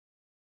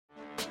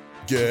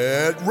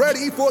Get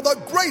ready for the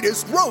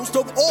greatest roast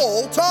of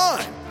all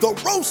time, the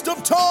Roast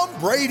of Tom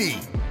Brady,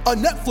 a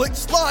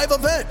Netflix live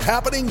event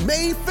happening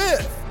May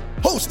 5th.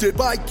 Hosted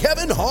by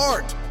Kevin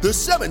Hart, the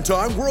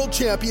 7-time world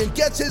champion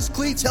gets his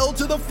cleats held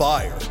to the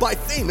fire by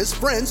famous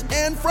friends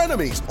and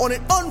frenemies on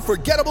an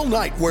unforgettable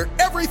night where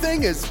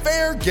everything is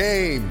fair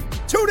game.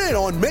 Tune in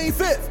on May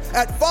 5th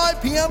at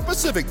 5 p.m.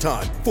 Pacific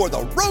time for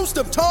the Roast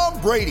of Tom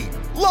Brady,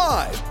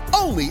 live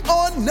only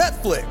on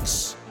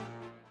Netflix.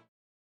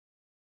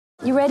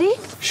 You ready?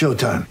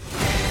 Showtime.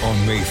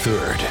 On May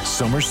 3rd,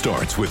 summer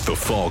starts with The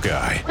Fall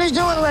Guy. Let's do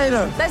it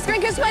later. Let's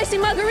drink a spicy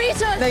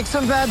margarita. Make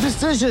some bad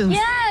decisions.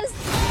 Yes!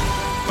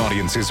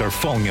 Audiences are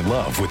falling in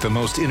love with the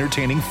most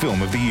entertaining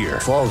film of the year.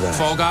 Fall Guy.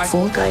 Fall Guy?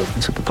 Fall guy.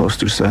 That's what the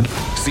poster said.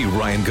 See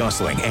Ryan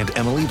Gosling and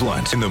Emily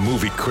Blunt in the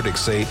movie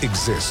critics say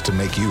exists to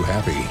make you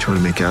happy. Trying to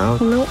make it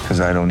out? Nope. Because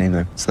I don't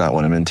either. It's not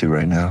what I'm into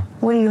right now.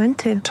 What are you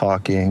into?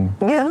 Talking.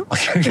 Yeah.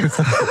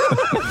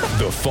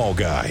 The Fall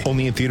Guy.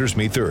 Only in theaters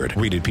May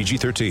 3rd. Rated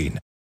PG-13.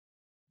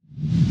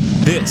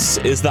 This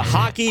is the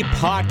Hockey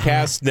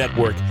Podcast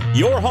Network,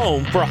 your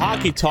home for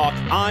hockey talk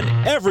on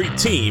every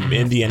team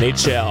in the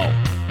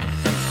NHL.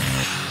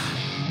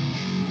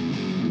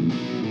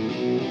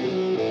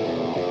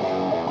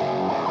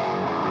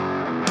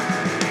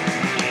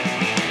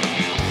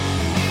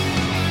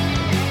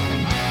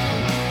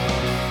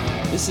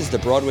 This is the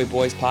Broadway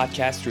Boys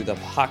podcast through the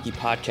Hockey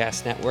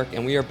Podcast Network,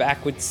 and we are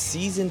back with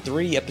Season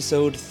 3,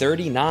 Episode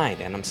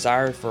 39. And I'm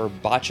sorry for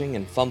botching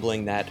and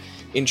fumbling that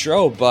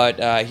intro,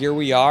 but here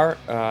we are.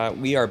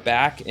 We are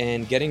back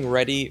and getting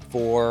ready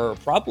for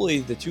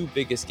probably the two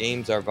biggest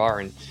games of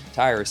our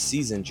entire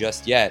season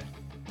just yet.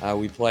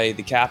 We play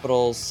the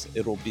Capitals.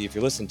 It'll be, if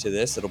you're listening to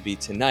this, it'll be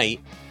tonight,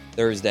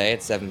 Thursday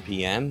at 7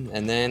 p.m.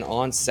 And then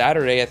on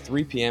Saturday at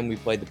 3 p.m., we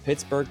play the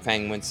Pittsburgh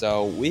Penguins.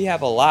 So we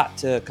have a lot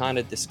to kind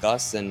of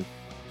discuss and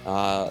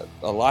a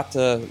lot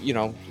to,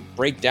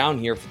 break down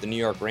here for the New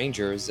York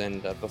Rangers.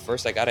 And but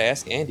first, I got to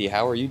ask Andy,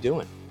 how are you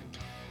doing?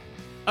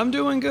 I'm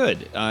doing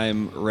good.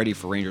 I'm ready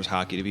for Rangers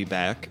hockey to be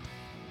back.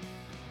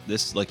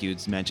 This, like you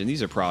mentioned,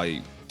 these are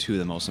probably two of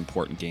the most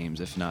important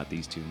games, if not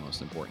these two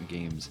most important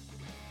games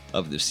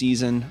of the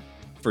season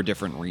for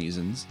different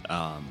reasons.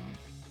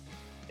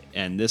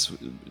 And this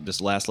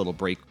last little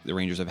break the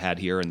Rangers have had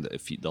here in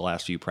the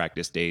last few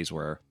practice days,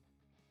 where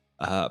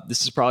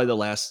this is probably the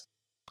last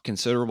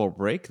considerable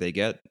break they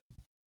get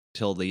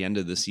till the end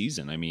of the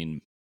season. I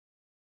mean,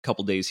 a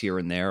couple days here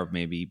and there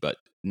maybe, but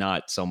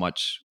not so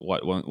much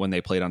when they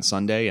played on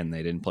Sunday and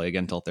they didn't play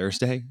again until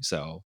Thursday.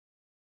 So,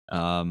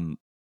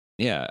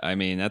 yeah, I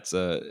mean, this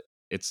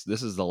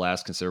is the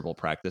last considerable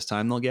practice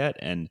time they'll get.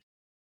 And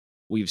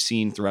we've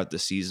seen throughout the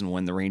season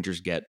when the Rangers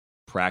get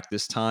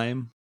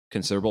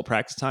considerable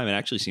practice time, it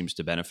actually seems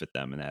to benefit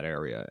them in that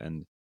area.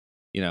 And,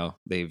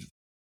 they've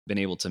been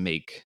able to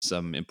make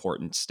some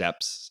important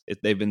steps.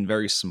 They've been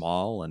very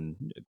small and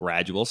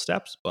gradual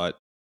steps, but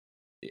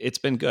it's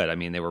been good. I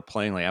mean, they were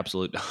playing like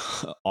absolute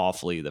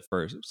awfully the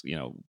first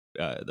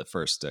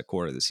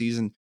quarter of the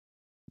season,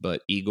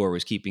 but Igor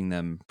was keeping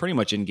them pretty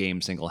much in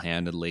game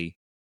single-handedly.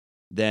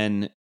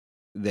 Then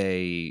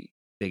they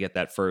get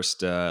that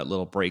first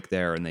little break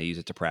there and they use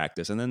it to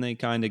practice. And then they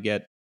kind of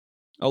get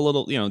a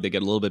little, they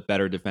get a little bit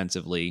better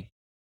defensively.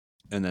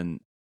 And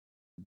then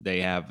they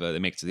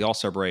make it to the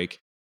All-Star break.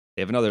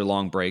 They have another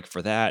long break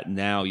for that.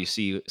 Now you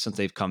see, since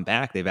they've come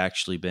back, they've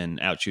actually been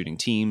out shooting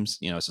teams.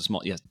 It's a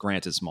small,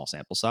 granted small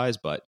sample size,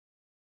 but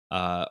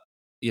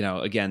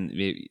again,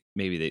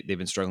 maybe they've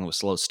been struggling with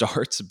slow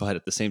starts, but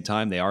at the same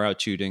time, they are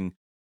out shooting.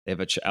 They've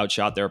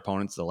outshot their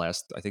opponents the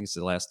last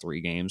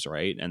 3 games,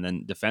 right? And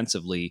then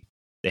defensively,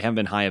 they haven't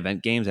been high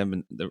event games.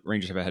 The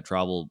Rangers have had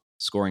trouble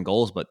scoring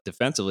goals, but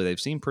defensively, they've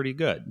seemed pretty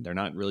good. They're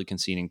not really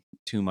conceding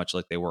too much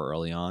like they were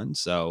early on.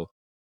 So,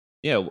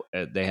 yeah,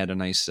 they had a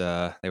nice.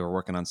 They were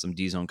working on some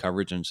D zone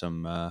coverage and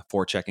some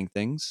forechecking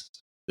things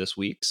this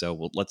week. So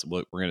we're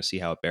going to see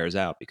how it bears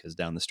out, because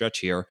down the stretch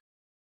here,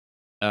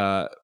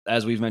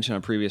 as we've mentioned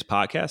on previous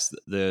podcasts,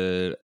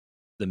 the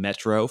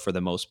Metro for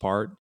the most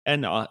part,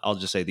 and I'll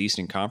just say the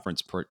Eastern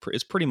Conference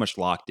is pretty much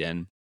locked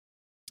in.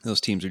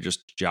 Those teams are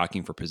just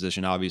jockeying for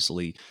position.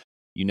 Obviously,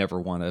 you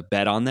never want to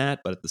bet on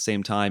that, but at the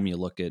same time, you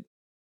look at,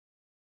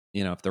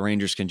 if the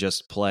Rangers can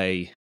just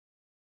play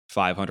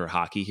 500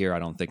 hockey here, I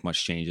don't think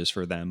much changes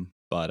for them.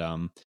 But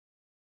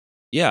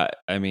yeah,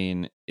 I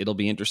mean, it'll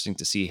be interesting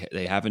to see.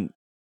 They haven't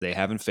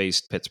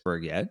faced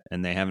Pittsburgh yet,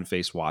 and they haven't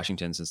faced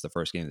Washington since the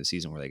first game of the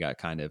season, where they got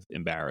kind of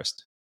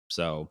embarrassed.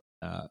 So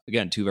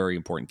again, two very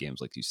important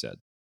games, like you said.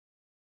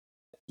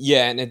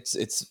 Yeah, and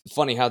it's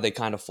funny how they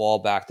kind of fall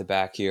back to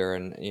back here,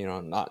 and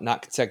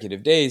not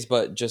consecutive days,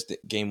 but just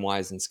game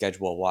wise and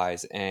schedule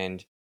wise.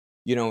 And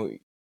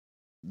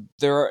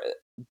there are,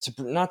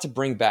 not to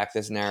bring back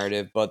this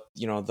narrative, but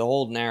the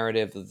whole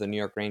narrative of the New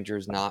York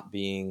Rangers not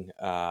being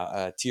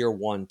a tier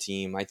 1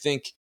 team. I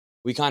think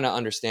we kind of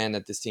understand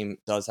that this team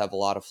does have a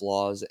lot of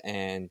flaws,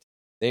 and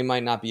they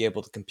might not be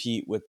able to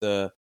compete with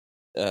the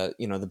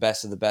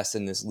best of the best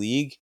in this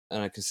league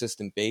on a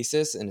consistent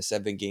basis in a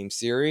 7-game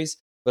series.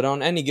 But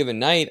on any given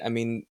night, I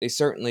mean, they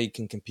certainly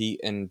can compete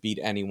and beat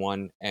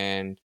anyone.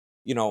 And,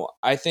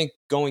 I think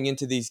going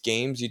into these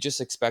games, you just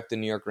expect the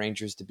New York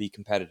Rangers to be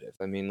competitive.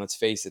 I mean, let's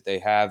face it, they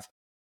have,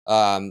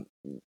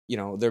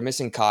 they're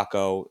missing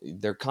Kako.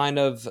 They're kind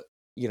of,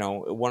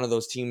 one of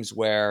those teams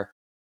where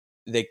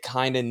they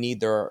kind of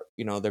need their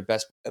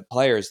best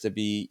players to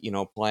be,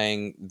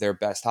 playing their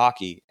best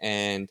hockey.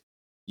 And,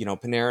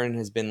 Panarin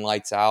has been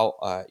lights out.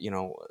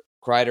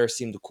 Kreider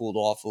seemed to cool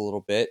off a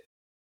little bit.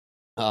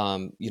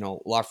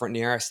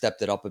 Lafreniere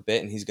stepped it up a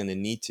bit, and he's going to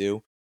need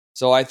to.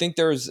 So I think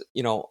there's,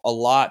 a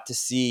lot to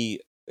see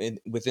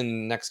within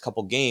the next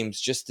couple games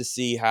just to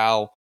see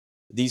how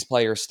these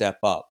players step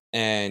up.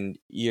 And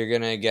you're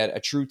going to get a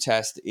true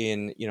test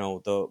in,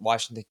 the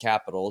Washington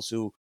Capitals,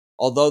 who,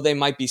 although they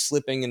might be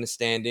slipping in the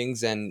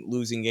standings and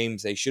losing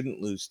games they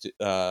shouldn't lose to,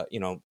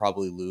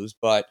 probably lose,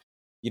 but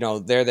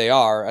there they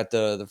are at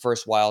the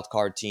first wild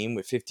card team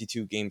with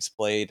 52 games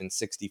played and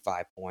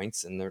 65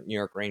 points, and the New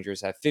York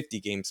Rangers have 50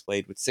 games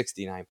played with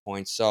 69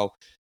 points. So,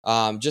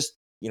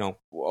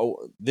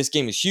 this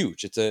game is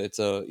huge. It's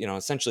a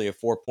essentially a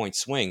 4-point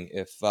swing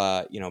if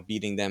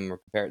beating them or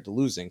compared to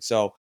losing.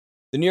 So,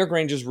 the New York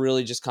Rangers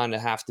really just kind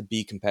of have to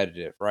be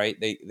competitive, right?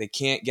 They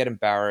can't get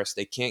embarrassed.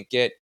 They can't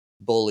get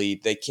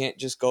bullied. They can't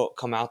just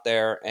come out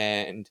there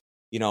and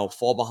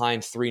fall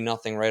behind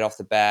 3-0 right off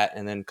the bat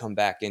and then come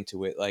back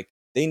into it. Like,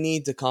 they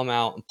need to come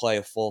out and play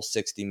a full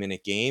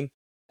 60-minute game.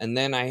 And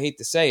then I hate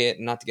to say it,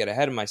 not to get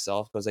ahead of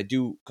myself, because I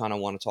do kind of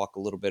want to talk a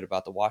little bit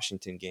about the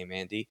Washington game,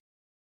 Andy.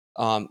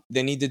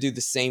 They need to do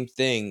the same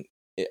thing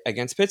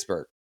against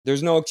Pittsburgh.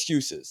 There's no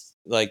excuses.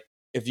 Like,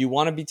 if you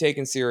want to be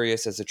taken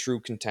serious as a true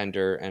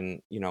contender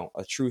and,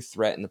 a true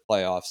threat in the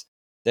playoffs,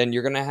 then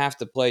you're going to have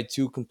to play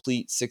 2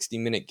 complete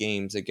 60-minute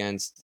games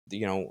against,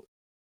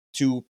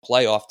 2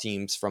 playoff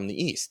teams from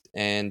the East.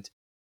 And,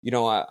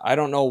 I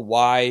don't know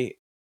why,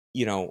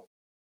 they're,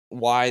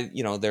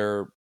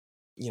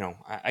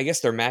 I guess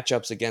their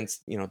matchups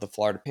against, the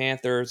Florida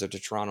Panthers or the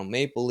Toronto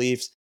Maple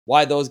Leafs,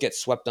 why those get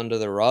swept under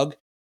the rug,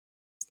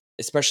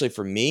 especially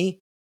for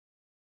me.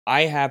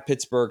 I have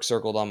Pittsburgh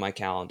circled on my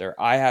calendar.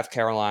 I have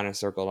Carolina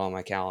circled on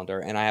my calendar,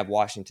 and I have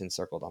Washington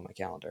circled on my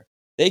calendar.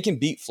 They can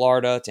beat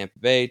Florida, Tampa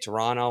Bay,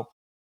 Toronto.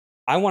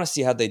 I want to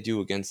see how they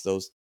do against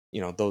those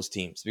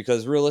teams,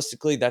 because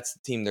realistically, that's the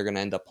team they're going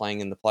to end up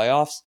playing in the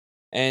playoffs.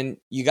 And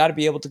you got to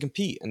be able to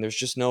compete, and there's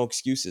just no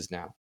excuses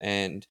now.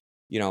 And,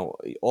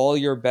 all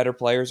your better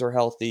players are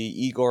healthy.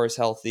 Igor is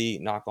healthy,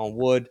 knock on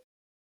wood,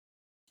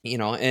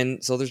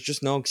 and so there's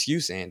just no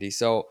excuse, Andy.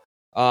 So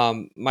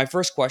my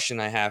first question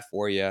I have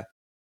for you,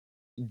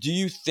 do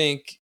you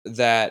think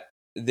that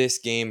this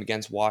game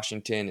against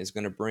Washington is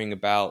going to bring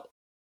about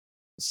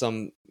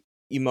some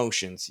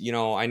emotions?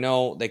 I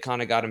know they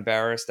kind of got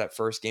embarrassed that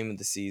first game of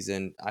the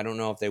season. I don't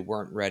know if they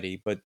weren't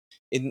ready, but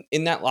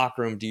in that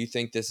locker room, do you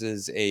think this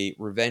is a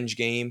revenge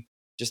game,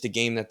 just a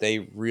game that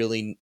they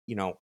really,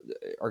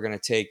 are going to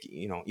take,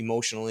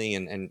 emotionally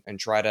and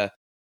try to,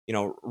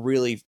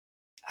 really,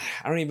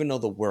 I don't even know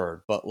the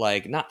word, but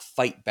like not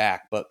fight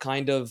back, but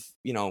kind of,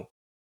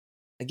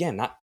 again,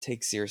 not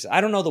take seriously.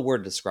 I don't know the word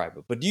to describe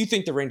it, but do you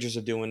think the Rangers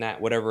are doing that,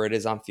 whatever it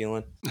is I'm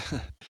feeling?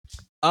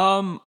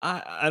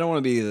 I don't want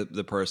to be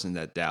the person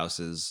that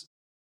douses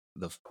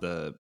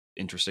the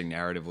interesting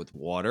narrative with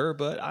water,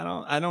 but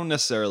I don't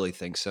necessarily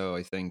think so.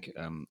 I think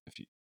if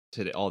you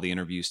today, all the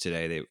interviews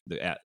today,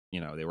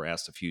 they were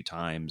asked a few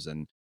times,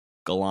 and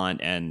Gallant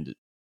and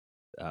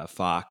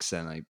Fox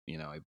and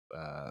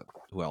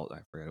who else, I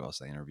forget who else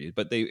they interviewed,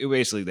 but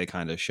they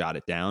kind of shot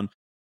it down.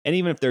 And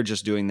even if they're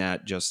just doing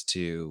that just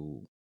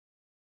to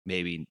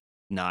maybe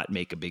not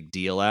make a big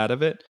deal out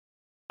of it,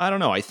 I don't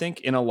know. I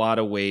think in a lot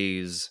of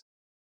ways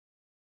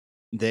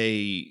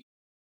and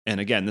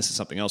again, this is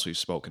something else we've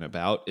spoken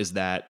about, is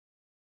that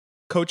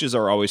coaches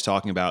are always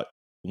talking about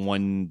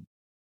one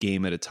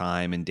game at a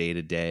time and day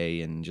to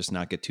day and just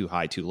not get too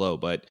high, too low.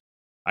 But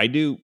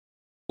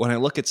when I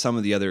look at some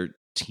of the other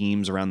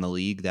teams around the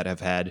league that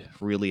have had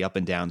really up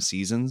and down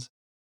seasons,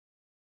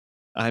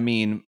 I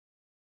mean,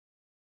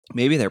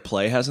 maybe their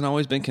play hasn't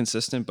always been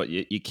consistent, but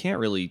you can't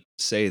really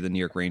say the New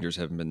York Rangers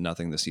haven't been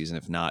nothing this season,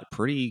 if not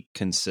pretty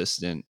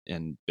consistent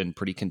and been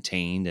pretty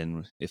contained.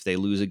 And if they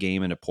lose a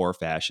game in a poor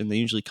fashion, they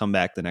usually come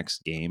back the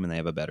next game and they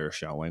have a better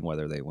showing,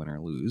 whether they win or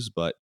lose.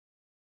 But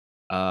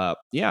I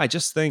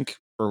just think,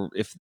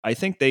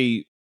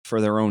 for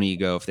their own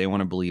ego, if they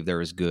want to believe they're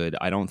as good,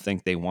 I don't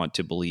think they want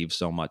to believe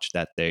so much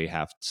that they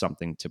have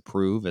something to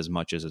prove, as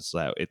much as it's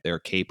that they're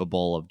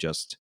capable of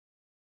just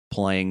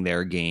playing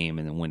their game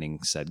and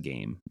winning said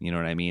game. You know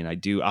what I mean?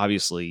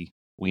 Obviously,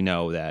 we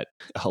know that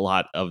a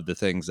lot of the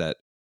things that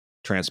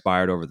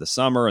transpired over the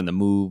summer and the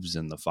moves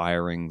and the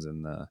firings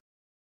and the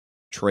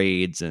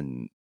trades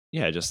and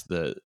just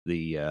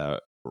the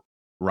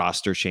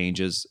roster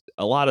changes,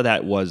 a lot of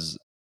that was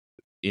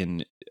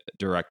in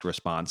direct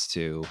response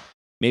to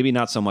maybe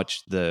not so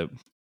much the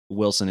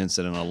Wilson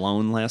incident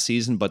alone last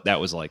season, but that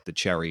was like the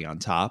cherry on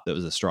top. That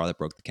was the straw that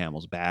broke the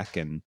camel's back.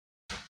 And,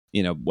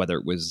 whether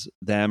it was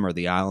them or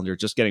the Islanders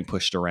just getting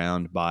pushed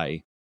around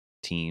by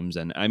teams.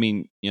 And I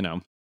mean,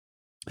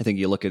 I think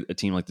you look at a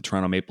team like the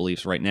Toronto Maple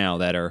Leafs right now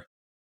that are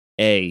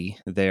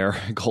their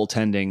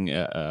goaltending,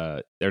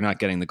 they're not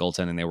getting the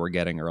goaltending they were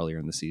getting earlier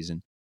in the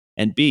season.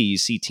 And B, you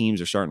see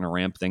teams are starting to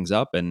ramp things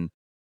up and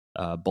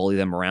bully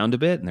them around a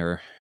bit, and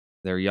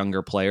their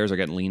younger players are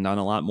getting leaned on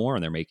a lot more,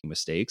 and they're making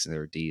mistakes, and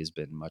their D has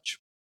been much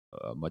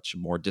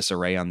more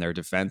disarray on their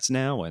defense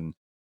now. And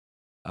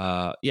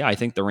I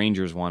think the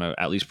Rangers want to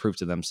at least prove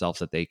to themselves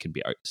that they can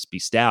be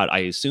stout. I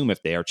assume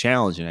if they are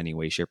challenged in any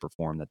way, shape, or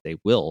form, that they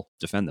will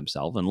defend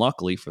themselves. And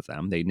luckily for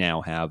them, they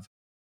now have.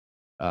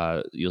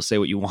 You'll say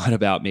what you want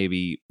about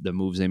maybe the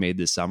moves they made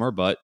this summer,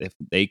 but if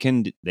they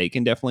can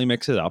definitely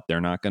mix it up. They're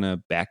not going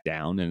to back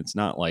down, and it's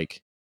not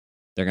like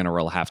they're going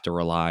to have to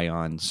rely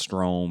on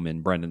Strome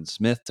and Brendan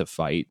Smith to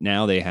fight.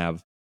 Now they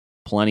have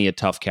plenty of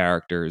tough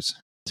characters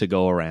to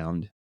go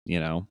around,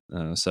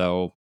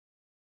 so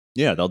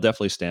yeah, they'll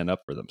definitely stand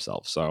up for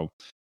themselves. So,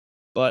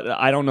 but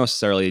I don't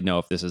necessarily know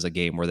if this is a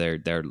game where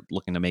they're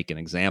looking to make an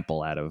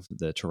example out of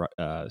the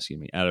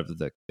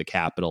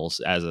Capitals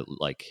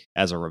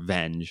as a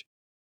revenge.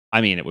 I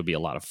mean, it would be a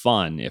lot of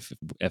fun if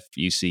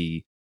you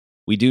see.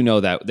 We do know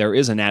that there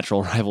is a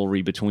natural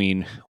rivalry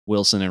between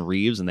Wilson and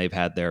Reeves, and they've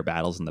had their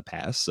battles in the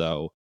past.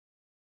 So,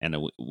 and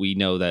we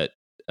know that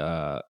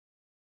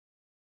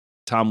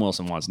Tom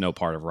Wilson wants no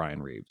part of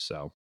Ryan Reeves.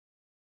 So,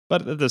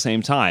 but at the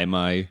same time,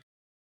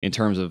 in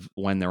terms of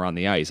when they're on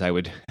the ice, I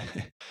would,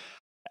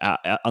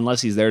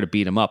 unless he's there to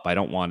beat him up, I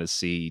don't want to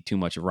see too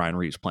much of Ryan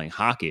Reeves playing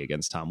hockey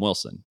against Tom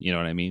Wilson. You know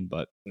what I mean?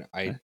 But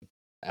I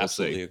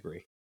absolutely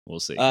agree. We'll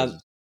see.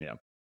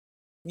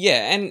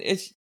 Yeah, and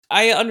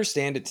I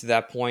understand it to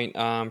that point.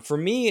 For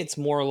me, it's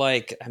more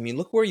like, I mean,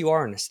 look where you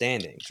are in the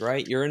standings,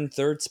 right? You're in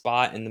third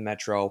spot in the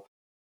Metro.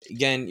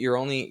 Again,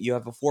 you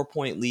have a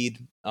 4-point lead.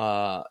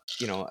 With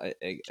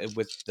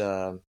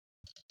the,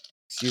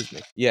 excuse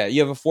me, yeah, you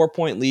have a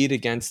 4-point lead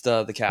against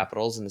the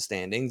Capitals in the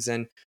standings,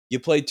 and you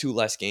played 2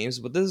 less games.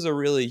 But this is a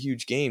really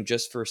huge game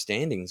just for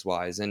standings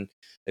wise, and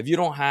if you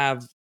don't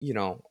have, if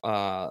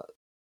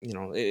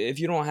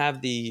you don't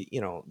have the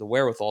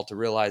wherewithal to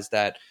realize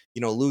that,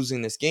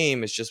 losing this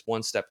game is just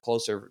one step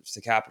closer to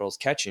Capitals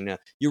catching you,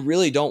 you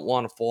really don't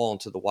want to fall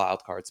into the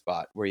wild card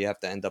spot where you have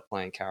to end up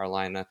playing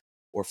Carolina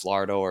or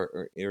Florida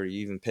or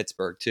even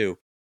Pittsburgh too,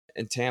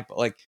 and Tampa.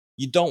 Like,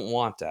 you don't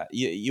want that.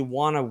 You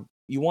want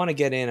to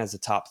get in as a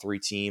top 3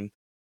 team.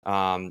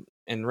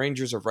 And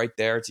Rangers are right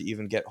there to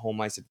even get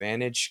home ice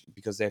advantage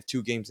because they have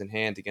 2 games in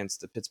hand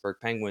against the Pittsburgh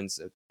Penguins,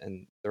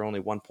 and they're only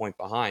 1 point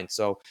behind.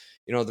 So,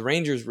 the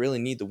Rangers really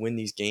need to win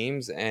these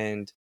games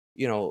and,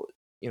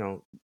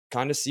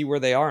 kind of see where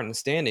they are in the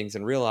standings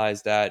and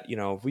realize that,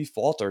 if we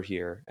falter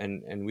here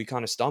and we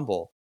kind of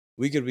stumble,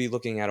 we could be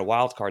looking at a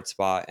wild card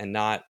spot and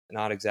not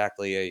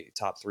exactly a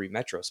top 3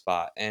 Metro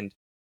spot. And,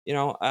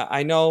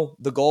 I know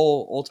the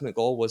ultimate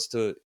goal was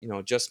to,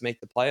 just make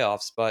the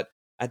playoffs, but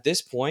at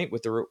this point,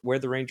 with where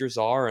the Rangers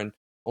are and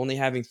only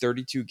having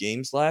 32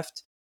 games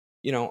left,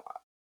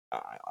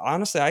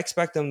 honestly, I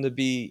expect them to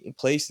be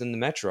placed in the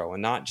Metro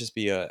and not just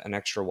be an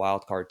extra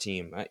wild card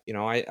team.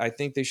 I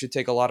think they should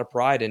take a lot of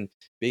pride in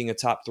being a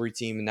top 3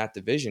 team in that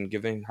division,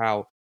 given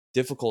how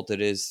difficult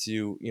it is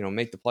to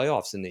make the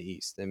playoffs in the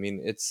East. I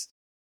mean, it's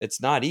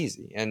not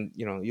easy, and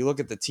you look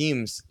at the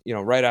teams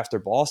right after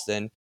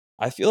Boston.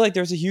 I feel like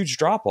there's a huge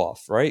drop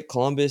off, right?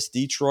 Columbus,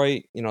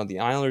 Detroit, the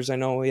Islanders, I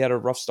know we had a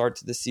rough start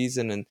to the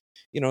season, and,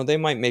 they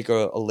might make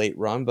a late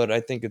run, but I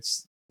think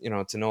it's,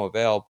 to no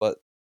avail. But,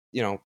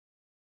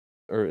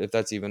 or if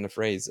that's even the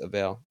phrase,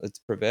 avail, it's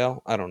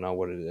prevail. I don't know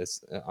what it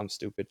is. I'm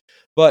stupid.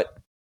 But,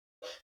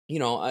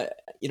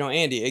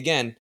 Andy,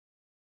 again,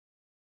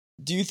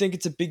 do you think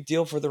it's a big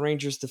deal for the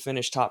Rangers to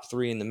finish top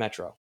 3 in the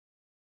Metro?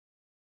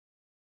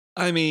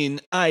 I mean,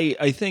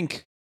 I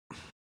think...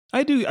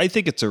 I do. I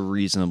think it's a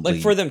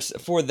reasonably for them,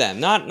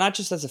 not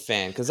just as a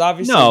fan, because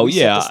obviously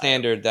set the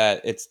standard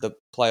that it's the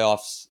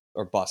playoffs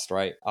or bust,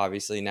 right?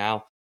 Obviously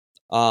now,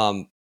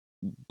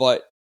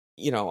 but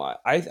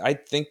I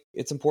think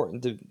it's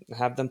important to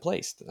have them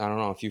placed. I don't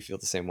know if you feel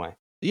the same way.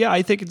 Yeah,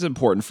 I think it's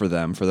important for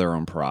them for their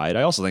own pride.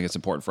 I also think it's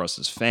important for us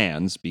as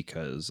fans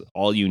because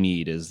all you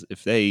need is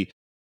if you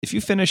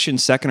finish in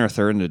second or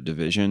third in the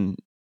division,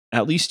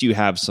 at least you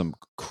have some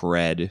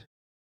cred.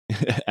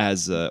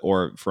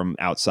 Or from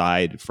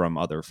outside, from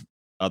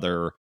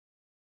the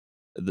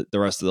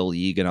rest of the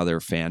league and other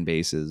fan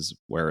bases,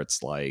 where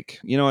it's like,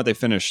 they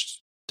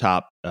finished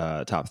top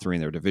 3 in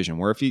their division.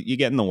 Where if you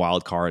get in the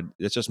wild card,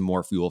 it's just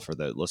more fuel for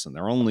the listen.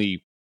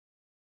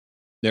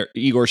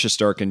 Igor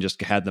Shesterkin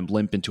just had them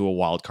limp into a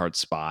wild card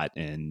spot,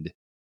 and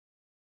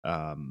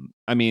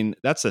I mean,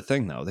 that's the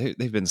thing though.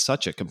 They've been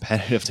such a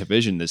competitive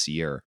division this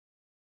year,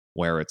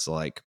 where it's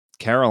like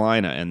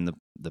Carolina and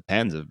the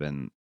Pens have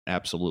been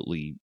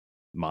absolutely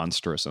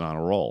monstrous and on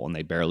a roll, and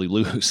they barely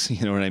lose.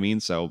 You know what I mean?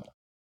 So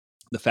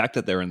the fact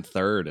that they're in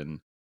third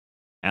and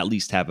at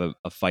least have a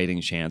fighting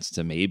chance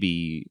to,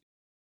 maybe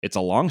it's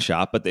a long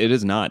shot, but it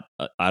is not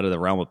out of the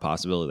realm of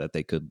possibility that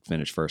they could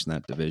finish first in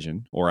that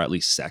division or at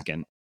least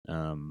second.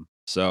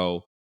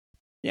 So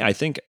yeah, I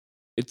think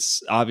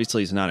it's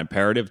not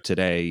imperative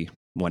today.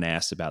 when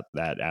asked about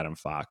that, Adam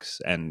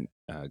Fox and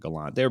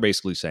Gallant, they're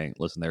basically saying,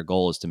 listen, their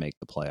goal is to make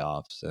the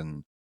playoffs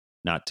and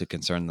not to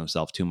concern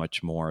themselves too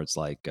much more. It's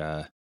like,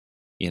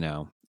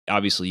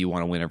 obviously you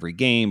want to win every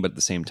game, but at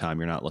the same time,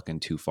 you're not looking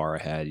too far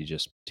ahead. You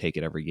just take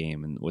it every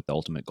game. And with the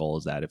ultimate goal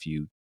is that if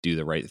you do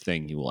the right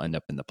thing, you will end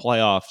up in the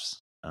playoffs.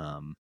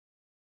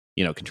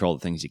 Control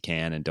the things you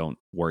can and don't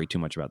worry too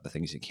much about the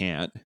things you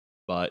can't.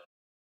 But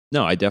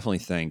no, I definitely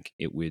think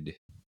it would,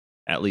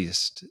 at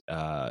least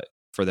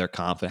for their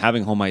confidence,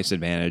 having home ice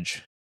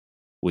advantage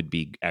would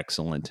be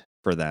excellent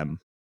for them.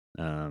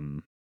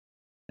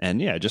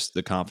 And yeah, just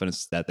the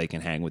confidence that they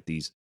can hang with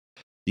these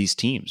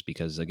teams,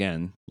 because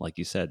again, like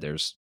you said,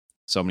 there's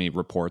so many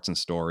reports and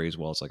stories.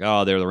 Well, it's like,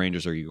 oh, they're the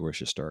Rangers or Igor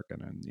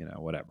Shesterkin and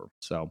whatever.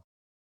 So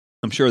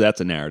I'm sure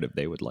that's a narrative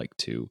they would like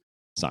to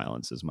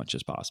silence as much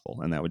as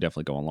possible, and that would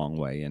definitely go a long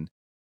way in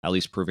at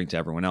least proving to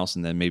everyone else,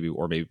 and then maybe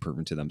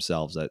proving to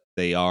themselves that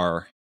they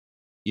are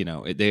in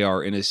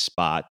a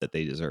spot that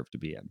they deserve to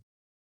be in.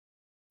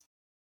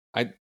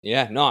 I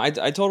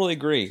totally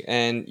agree.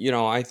 And,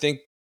 I think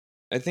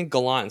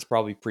Gallant's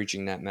probably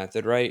preaching that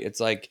method, right?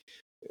 It's like,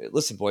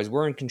 listen, boys,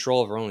 we're in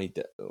control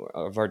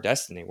of our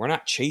destiny. We're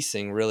not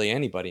chasing really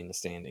anybody in the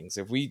standings.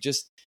 If we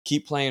just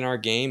keep playing our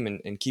game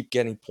and keep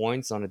getting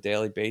points on a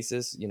daily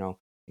basis, and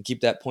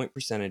keep that point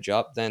percentage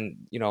up, then,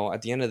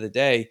 at the end of the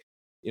day,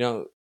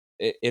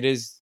 it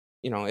is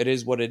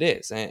what it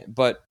is.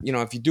 But,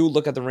 if you do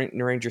look at the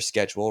Rangers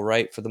schedule,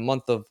 right, for the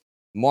month of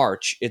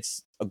March,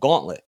 it's a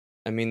gauntlet.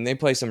 I mean, they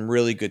play some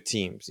really good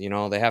teams.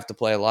 They have to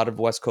play a lot of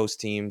West Coast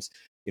teams.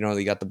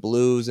 You got the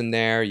Blues in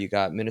there. You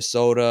got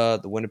Minnesota.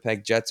 The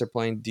Winnipeg Jets are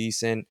playing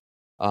decent.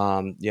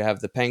 You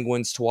have the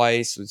Penguins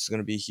twice, which is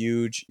going to be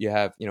huge. You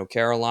have,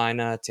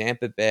 Carolina,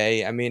 Tampa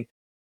Bay. I mean,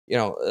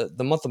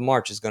 the month of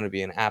March is going to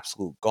be an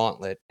absolute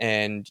gauntlet.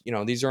 And,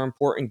 these are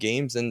important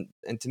games. And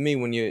to me,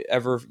 when you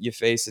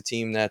face a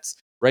team that's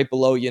right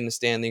below you in the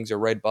standings or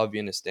right above you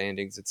in the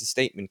standings, it's a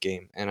statement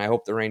game. And I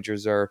hope the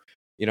Rangers are,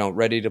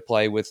 ready to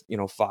play with,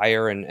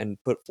 fire and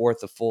put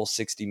forth a full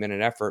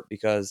 60-minute effort,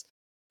 because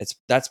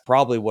that's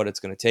probably what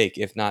it's going to take,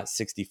 if not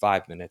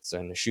 65 minutes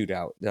in a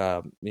shootout.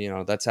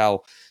 That's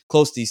how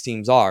close these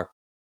teams are.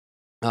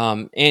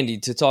 Andy,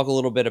 to talk a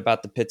little bit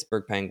about the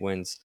Pittsburgh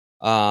Penguins,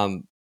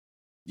 obviously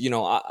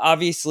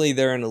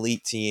they're an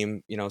elite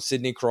team.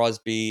 Sidney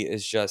Crosby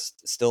is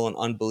just still an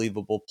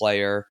unbelievable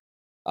player.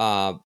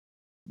 I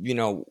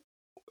kind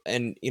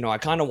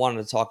of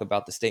wanted to talk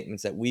about the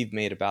statements that we've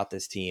made about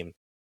this team,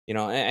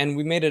 and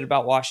we made it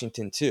about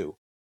Washington too.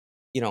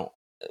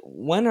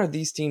 When are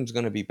these teams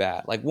going to be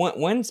bad? Like,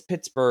 when's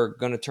Pittsburgh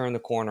going to turn the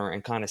corner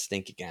and kind of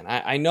stink again?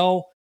 I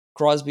know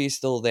Crosby is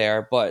still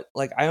there, but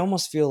like, I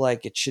almost feel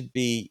like it should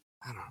be,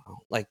 I don't know,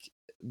 like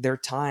their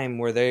time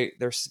where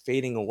they're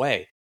fading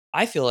away.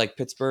 I feel like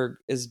Pittsburgh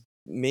is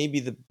maybe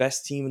the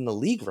best team in the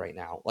league right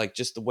now, like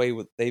just the way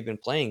they've been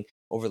playing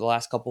over the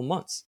last couple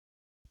months.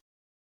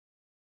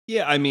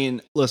 Yeah, I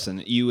mean,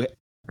 listen,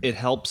 it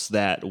helps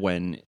that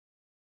when,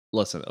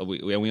 listen,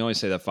 we always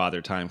say that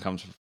Father Time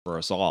comes for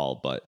us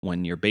all, but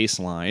when your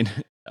baseline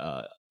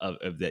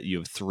of that, you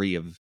have three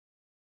of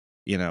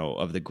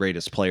the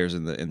greatest players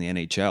in the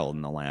NHL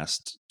in the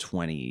last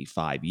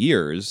 25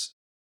 years,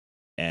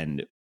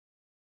 and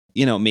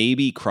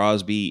maybe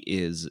Crosby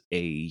is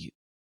I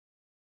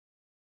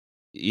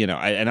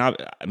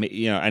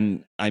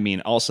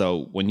mean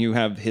also when you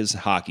have his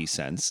hockey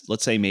sense,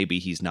 let's say maybe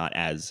he's not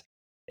as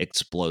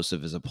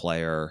explosive as a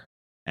player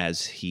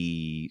as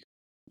he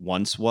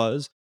once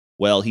was.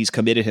 Well, he's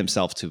committed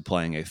himself to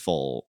playing a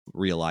full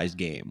realized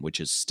game, which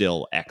is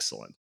still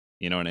excellent.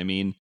 You know what I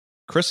mean?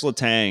 Chris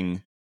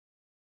Letang,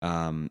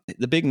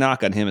 the big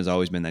knock on him has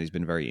always been that he's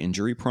been very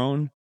injury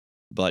prone,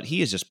 but he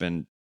has just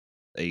been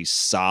a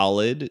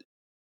solid,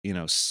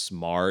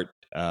 smart,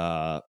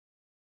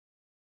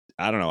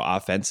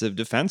 offensive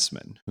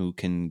defenseman who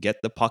can get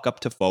the puck up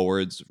to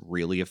forwards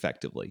really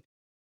effectively.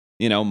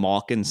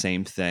 Malkin,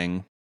 same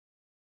thing.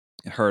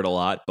 Hurt a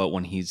lot, but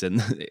when he's in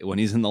the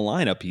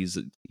lineup, he's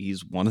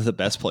one of the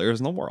best players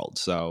in the world.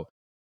 So,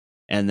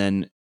 and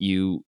then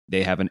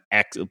they have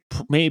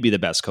maybe the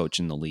best coach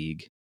in the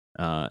league,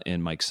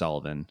 in Mike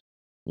Sullivan,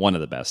 one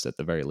of the best at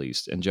the very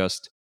least, and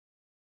just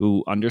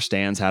who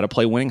understands how to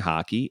play winning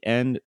hockey.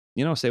 And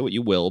say what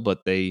you will,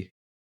 but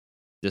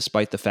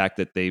despite the fact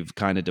that they've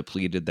kind of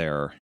depleted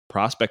their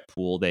prospect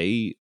pool,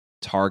 they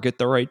target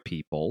the right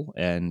people,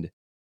 and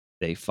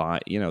they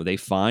find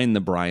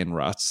the Brian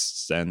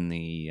Rusts and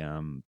the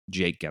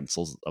Jake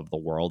Gensels of the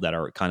world that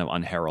are kind of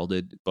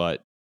unheralded,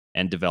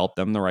 and develop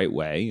them the right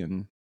way.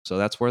 And so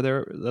that's why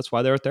they're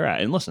at their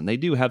at. And listen, they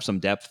do have some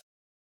depth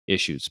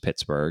issues,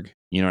 Pittsburgh,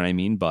 you know what I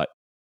mean? But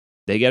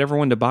they get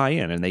everyone to buy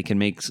in, and they can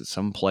make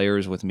some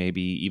players with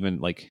maybe even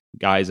like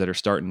guys that are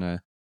starting to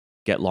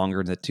get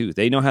longer in the tooth.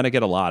 They know how to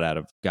get a lot out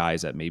of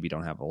guys that maybe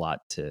don't have a lot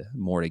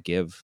more to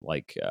give,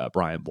 like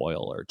Brian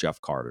Boyle or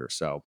Jeff Carter.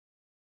 So,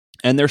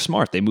 and they're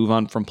smart. They move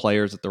on from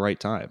players at the right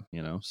time,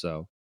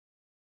 So,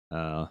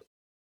 you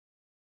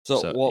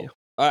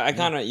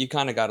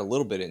kind of got a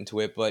little bit into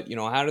it, but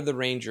how do the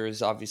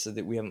Rangers? Obviously,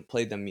 that we haven't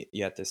played them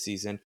yet this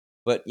season.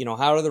 But,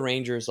 how do the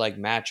Rangers like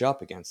match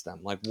up against them?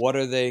 Like, what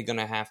are they going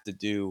to have to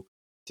do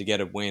to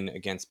get a win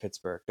against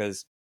Pittsburgh?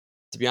 Because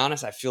to be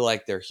honest, I feel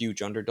like they're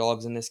huge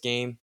underdogs in this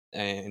game.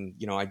 And,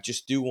 I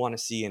just do want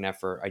to see an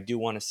effort. I do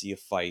want to see a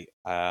fight.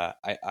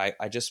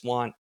 I just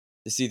want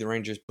to see the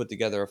Rangers put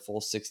together a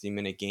full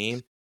 60-minute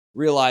game,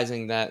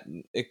 realizing that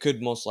it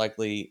could most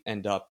likely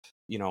end up,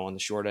 on the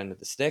short end of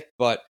the stick.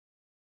 But,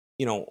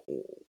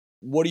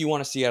 what do you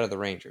want to see out of the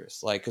Rangers?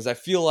 Like, because I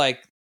feel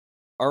like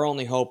our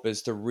only hope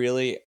is to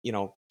really,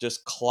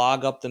 just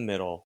clog up the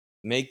middle,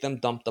 make them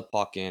dump the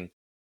puck in.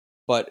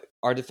 But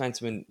our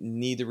defensemen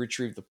need to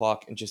retrieve the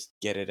puck and just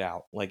get it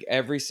out. Like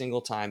every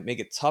single time, make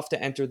it tough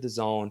to enter the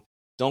zone.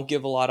 Don't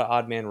give a lot of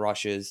odd man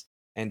rushes,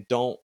 and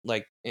don't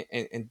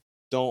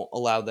don't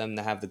allow them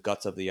to have the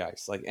guts of the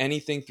ice. Like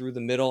anything through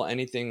the middle,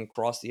 anything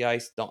across the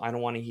ice. I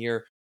don't want to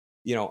hear,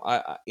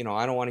 I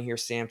don't want to hear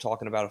Sam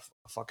talking about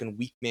a fucking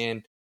weak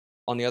man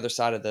on the other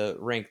side of the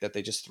rink that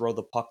they just throw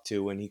the puck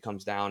to and he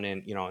comes down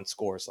and and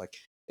scores. Like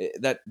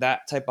that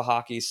type of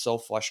hockey is so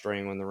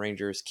frustrating when the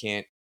Rangers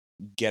can't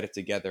get it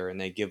together and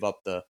they give up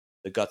the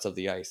guts of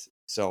the ice.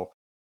 So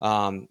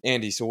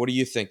Andy, so what do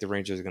you think the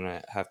Rangers are going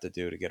to have to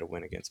do to get a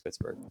win against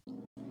Pittsburgh?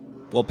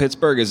 Well,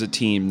 Pittsburgh is a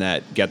team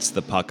that gets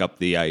the puck up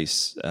the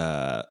ice.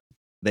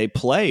 They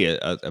play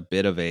a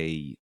bit of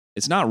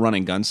it's not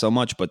running gun so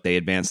much, but they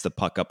advance the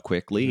puck up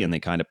quickly and they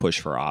kind of push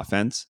for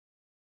offense.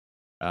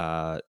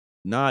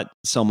 Not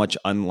so much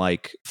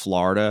unlike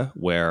Florida,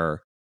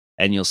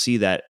 and you'll see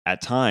that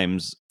at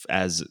times,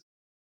 as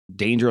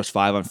dangerous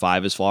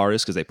 5-on-5 as Florida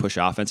is, because they push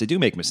offense, they do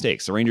make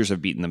mistakes. The Rangers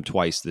have beaten them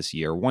twice this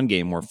year. One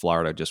game where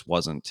Florida just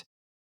wasn't.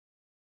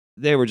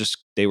 They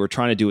were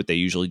trying to do what they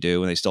usually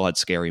do, and they still had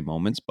scary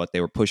moments, but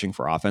they were pushing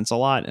for offense a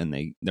lot, and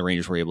the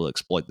Rangers were able to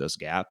exploit those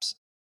gaps.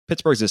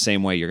 Pittsburgh's the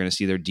same way. You're going to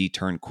see their D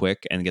turn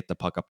quick and get the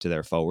puck up to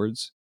their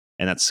forwards,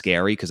 and that's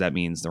scary because that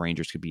means the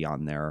Rangers could be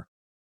on their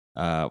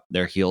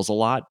heels a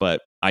lot.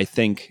 But I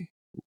think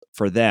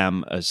for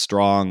them, a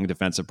strong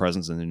defensive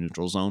presence in the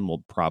neutral zone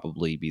will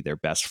probably be their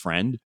best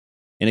friend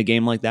in a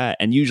game like that.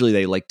 And usually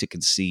they like to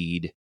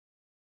concede.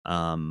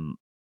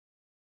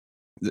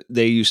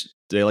 They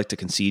like to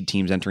concede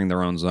teams entering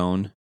their own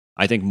zone.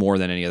 I think more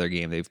than any other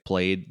game they've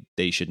played,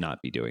 they should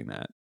not be doing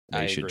that.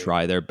 They should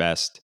try their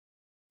best.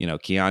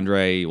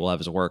 Keandre will have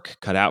his work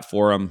cut out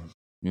for him.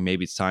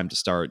 Maybe it's time to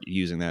start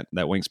using that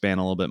wingspan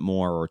a little bit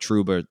more, or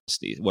Trouba,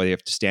 where they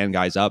have to stand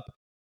guys up.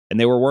 And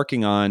they were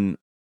working on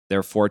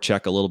their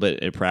forecheck a little bit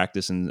in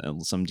practice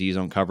and some D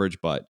zone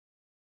coverage, but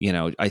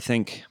I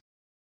think,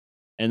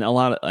 and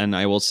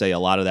I will say a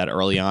lot of that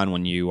early on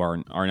when you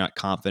are not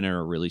confident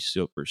or really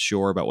super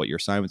sure about what your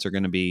assignments are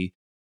going to be,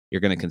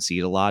 you're going to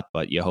concede a lot.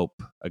 But you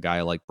hope a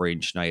guy like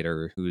Braden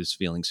Schneider, who's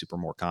feeling super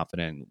more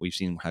confident, we've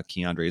seen how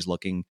Keandre is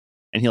looking,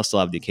 and he'll still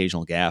have the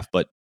occasional gaffe,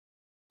 but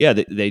yeah,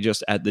 they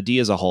just, at the D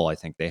as a whole, I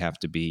think they have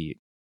to be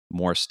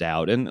more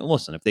stout. And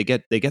listen, if they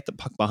get the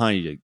puck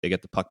behind you, they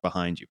get the puck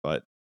behind you.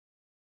 But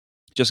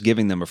just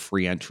giving them a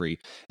free entry,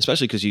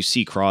 especially because you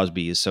see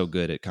Crosby is so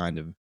good at kind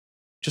of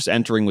just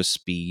entering with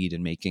speed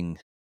and making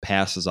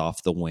passes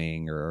off the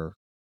wing, or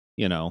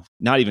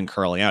not even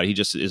curling out. He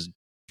just is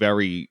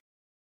very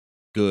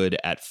good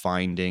at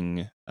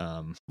finding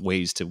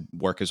ways to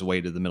work his way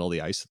to the middle of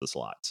the ice at the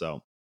slot.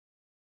 So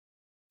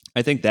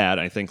I think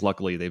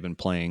luckily they've been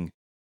playing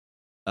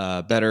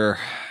better.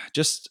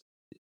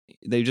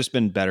 They've just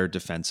been better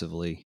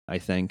defensively, I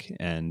think.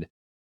 And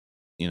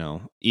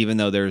even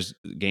though there's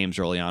games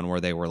early on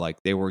where they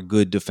were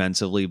good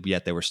defensively,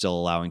 yet they were still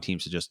allowing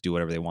teams to just do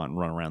whatever they want and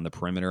run around the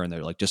perimeter, and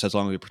they're like, just as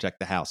long as we protect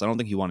the house. I don't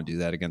think you want to do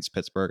that against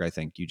Pittsburgh. I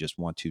think you just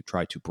want to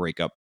try to break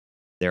up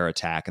their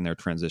attack and their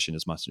transition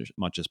as much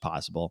as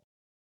possible.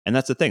 And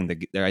that's the thing.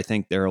 I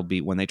think there will be,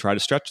 when they try to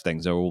stretch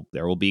things,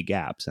 there will be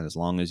gaps. And as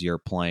long as you're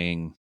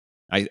playing,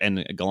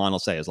 and Gallant will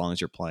say, as long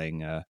as you're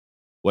playing,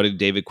 what did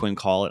David Quinn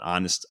call it?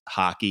 Honest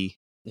hockey,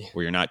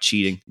 where you're not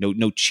cheating.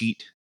 No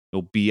cheat,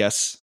 no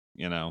BS.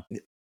 Yeah.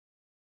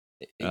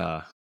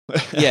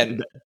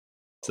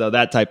 So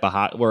that type of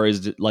hot.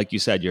 Whereas, like you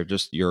said,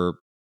 you're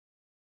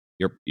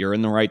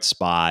in the right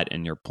spot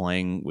and you're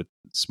playing with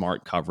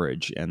smart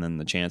coverage, and then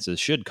the chances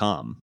should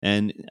come.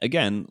 And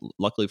again,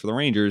 luckily for the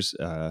Rangers,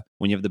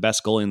 when you have the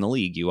best goalie in the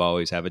league, you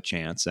always have a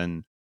chance,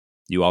 and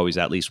you always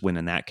at least win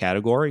in that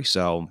category.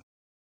 So,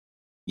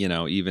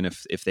 even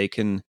if they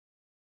can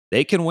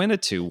win a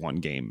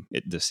 2-1 game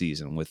this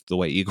season with the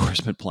way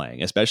Igor's been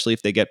playing, especially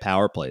if they get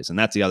power plays. And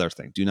that's the other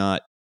thing. Do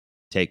not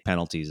take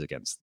penalties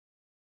against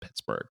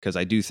Pittsburgh, because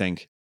I do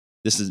think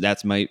this is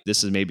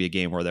maybe a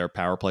game where their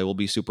power play will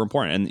be super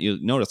important. And you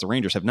notice the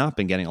Rangers have not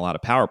been getting a lot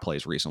of power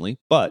plays recently,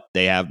 but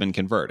they have been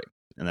converting,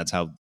 and that's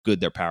how good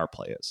their power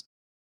play is.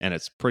 And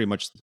it's pretty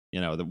much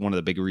one of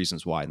the big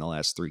reasons why in the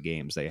last 3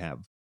 games they have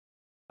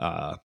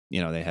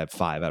they had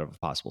 5 out of a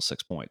possible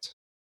 6 points.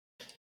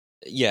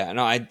 Yeah,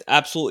 no, I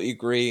absolutely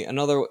agree.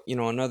 Another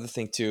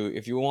thing too,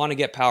 if you want to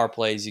get power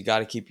plays, you got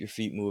to keep your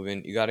feet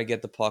moving. You got to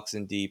get the pucks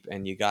in deep,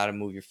 and you got to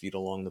move your feet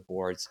along the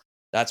boards.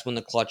 That's when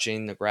the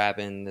clutching, the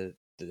grabbing, the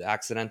the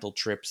accidental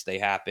trips, they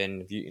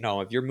happen.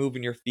 If you're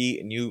moving your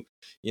feet and you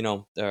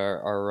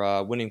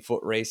are winning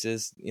foot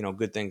races,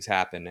 good things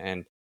happen.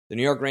 And the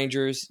New York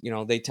Rangers,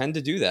 they tend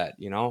to do that,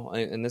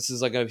 and this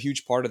is like a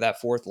huge part of that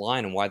fourth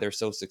line and why they're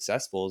so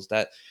successful is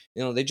that,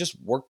 they just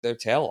work their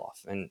tail off.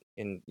 And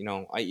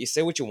you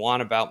say what you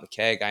want about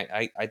McKegg.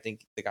 I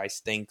think the guy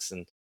stinks.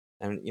 And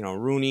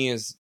Rooney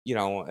is,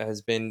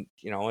 has been,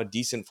 a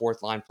decent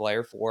fourth line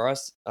player for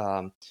us.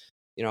 And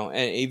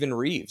even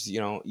Reeves,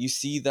 you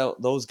see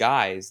those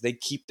guys, they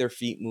keep their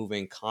feet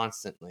moving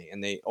constantly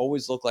and they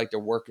always look like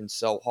they're working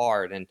so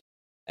hard.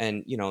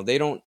 And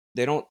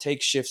they don't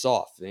take shifts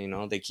off.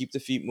 They keep the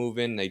feet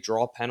moving. They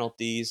draw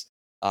penalties.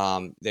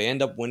 They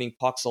end up winning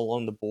pucks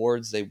along the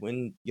boards. They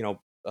win,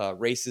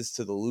 races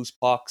to the loose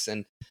pucks,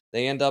 and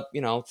they end up,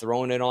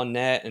 throwing it on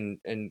net, and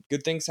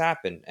good things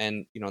happen.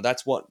 And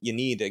that's what you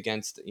need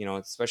against,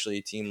 especially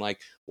a team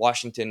like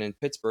Washington and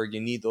Pittsburgh. You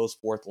need those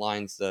fourth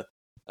line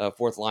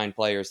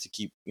players to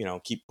keep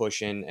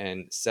pushing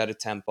and set a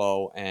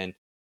tempo. And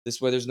this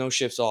way, there's no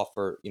shifts off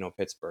for,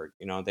 Pittsburgh.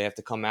 They have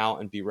to come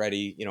out and be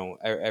ready,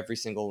 every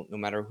single, no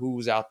matter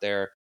who's out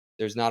there,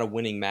 there's not a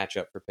winning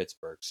matchup for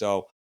Pittsburgh.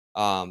 So,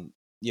 I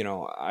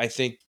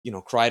think,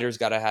 Kreider's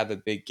got to have a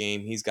big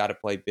game. He's got to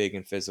play big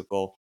and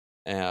physical,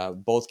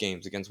 both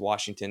games against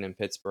Washington and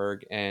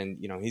Pittsburgh. And,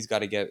 he's got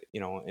to get,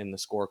 in the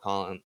score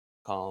column,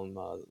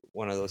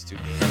 one of those two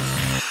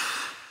games.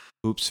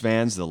 Hoops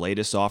fans, the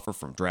latest offer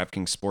from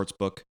DraftKings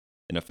Sportsbook,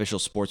 an official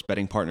sports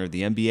betting partner of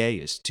the NBA,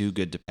 is too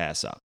good to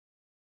pass up.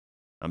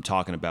 I'm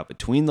talking about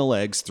Between the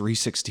Legs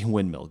 360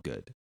 Windmill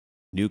Good.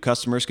 New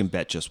customers can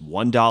bet just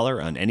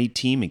 $1 on any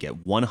team and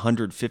get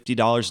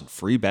 $150 in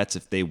free bets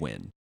if they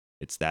win.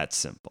 It's that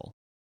simple.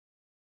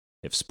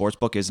 If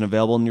Sportsbook isn't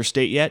available in your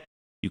state yet,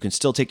 you can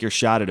still take your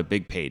shot at a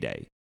big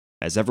payday,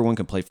 as everyone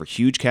can play for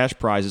huge cash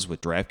prizes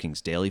with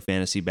DraftKings Daily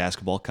Fantasy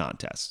Basketball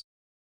Contests.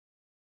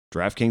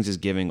 DraftKings is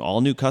giving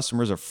all new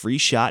customers a free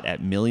shot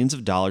at millions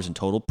of dollars in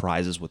total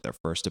prizes with their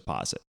first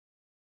deposit.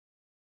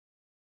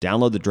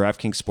 Download the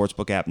DraftKings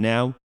Sportsbook app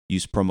now,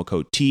 use promo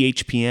code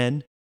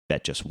THPN,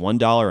 bet just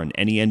 $1 on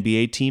any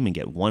NBA team and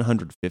get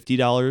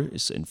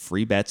 $150 in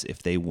free bets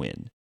if they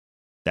win.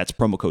 That's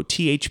promo code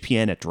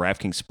THPN at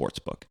DraftKings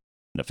Sportsbook,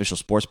 an official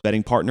sports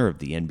betting partner of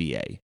the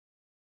NBA.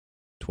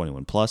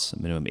 21 plus,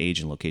 minimum age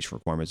and location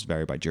requirements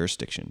vary by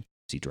jurisdiction.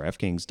 See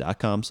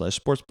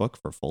DraftKings.com/sportsbook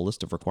for a full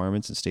list of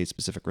requirements and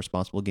state-specific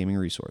responsible gaming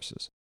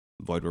resources.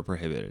 Void where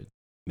prohibited.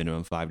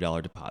 Minimum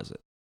 $5 deposit.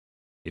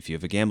 If you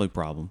have a gambling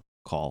problem,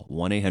 call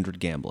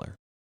 1-800-GAMBLER.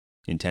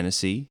 In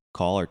Tennessee,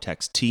 call or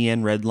text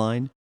TN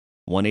Redline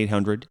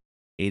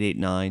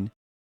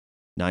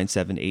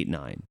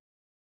 1-800-889-9789.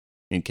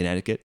 In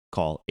Connecticut,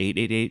 call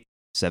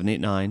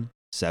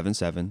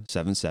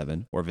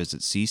 888-789-7777 or visit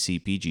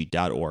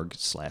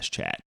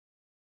ccpg.org/chat.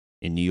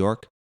 In New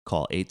York,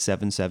 call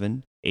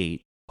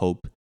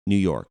 877-8-HOPE-NEW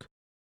YORK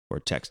or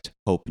text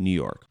HOPE New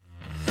York.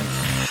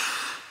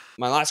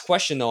 My last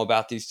question, though,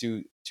 about these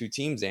two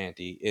teams,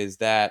 Andy, is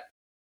that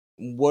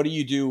what do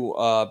you do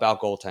about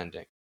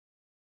goaltending?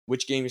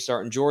 Which game you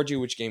start in Georgie?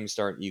 Which game you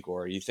start in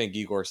Igor? You think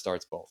Igor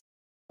starts both?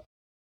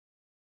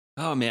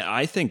 Oh, man,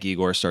 I think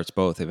Igor starts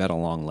both. They've had a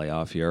long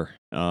layoff here.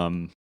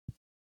 I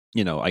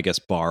guess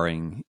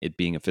barring it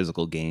being a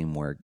physical game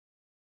where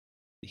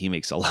he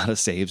makes a lot of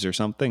saves or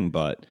something.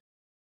 But,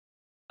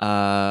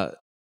 yeah,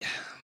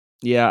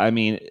 I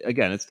mean,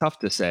 again, it's tough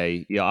to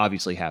say. You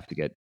obviously have to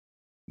get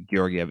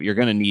Georgiev. You're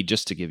going to need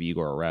just to give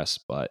Igor a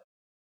rest. But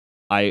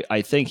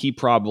I think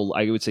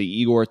I would say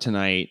Igor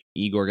tonight,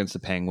 Igor against the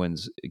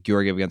Penguins,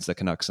 Georgiev against the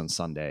Canucks on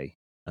Sunday.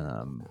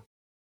 And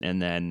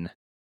then,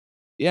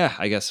 yeah,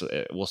 I guess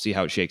we'll see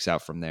how it shakes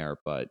out from there.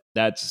 But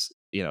that's,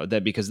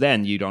 that because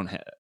then you don't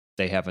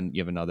they have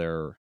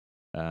another,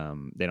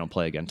 they don't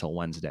play again until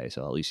Wednesday.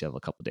 So at least you have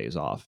a couple of days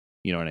off.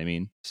 You know what I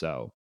mean?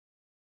 So,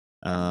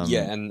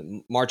 yeah,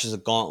 and March is a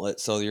gauntlet.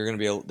 So there's going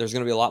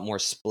to be a lot more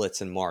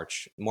splits in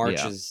March.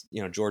 March is,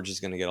 George is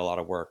going to get a lot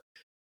of work.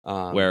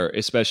 Where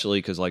especially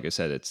because, like I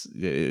said,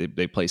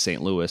 they play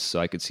St. Louis, so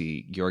I could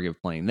see Georgiev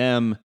playing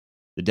them.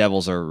 The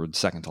Devils are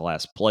second to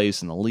last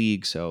place in the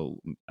league,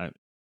 so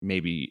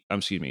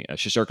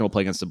Shesterkin will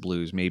play against the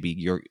Blues. Maybe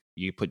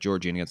you put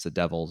Georgian against the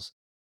Devils,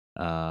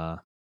 and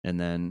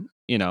then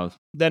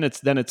then it's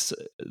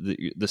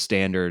the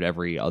standard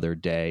every other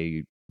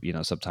day.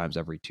 Sometimes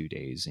every 2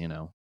 days.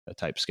 A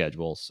type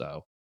schedule.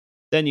 So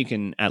then you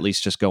can at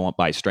least just go on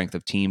by strength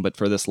of team. But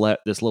for this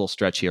little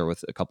stretch here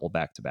with a couple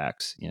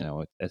back-to-backs,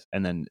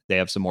 and then they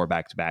have some more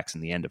back-to-backs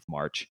in the end of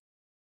March.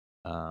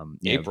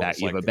 There's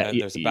a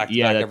back-to-back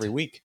every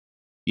week.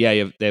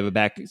 Yeah, they have a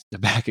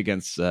back-to-back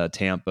against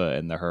Tampa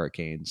and the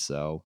Hurricanes.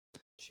 So,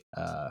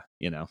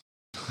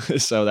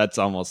 so that's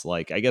almost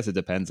like, I guess it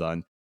depends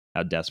on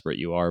how desperate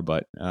you are,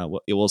 but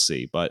we'll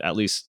see. But at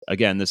least,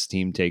 again, this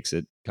team takes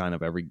it kind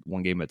of every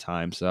one game at a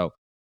time. So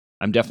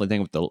I'm definitely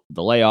thinking with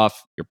the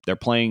layoff, they're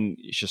playing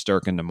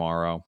Shesterkin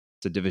tomorrow.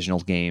 It's a divisional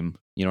game.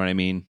 You know what I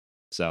mean?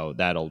 So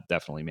that'll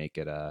definitely make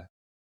it I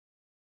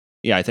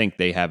think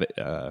they have it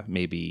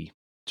maybe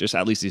just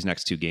at least these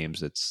next two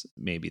games. It's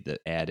maybe the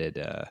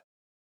added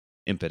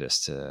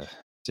impetus to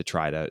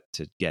try to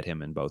get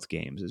him in both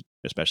games,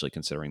 especially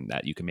considering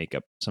that you can make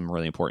up some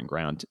really important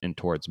ground and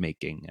towards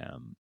making,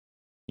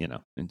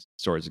 and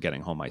towards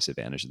getting home ice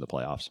advantage in the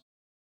playoffs.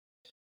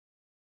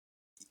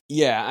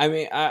 Yeah, I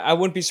mean, I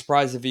wouldn't be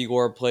surprised if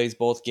Igor plays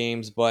both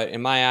games, but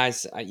in my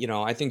eyes,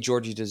 I think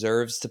Georgie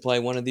deserves to play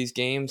one of these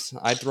games.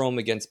 I'd throw him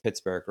against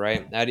Pittsburgh,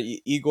 right? I'd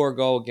Igor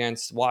go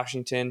against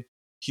Washington,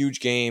 huge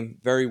game,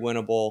 very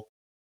winnable,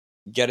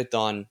 get it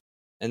done.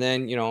 And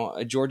then,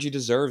 Georgie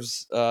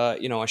deserves, a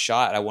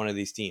shot at one of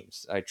these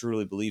teams. I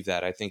truly believe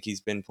that. I think he's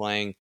been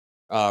playing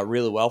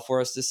really well for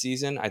us this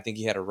season. I think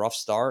he had a rough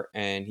start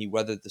and he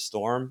weathered the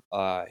storm.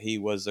 He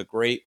was a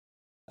great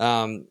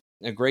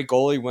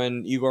goalie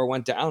when Igor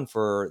went down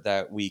for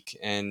that week.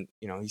 And,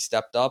 he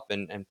stepped up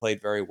and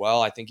played very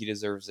well. I think he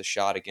deserves a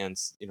shot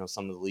against,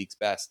 some of the league's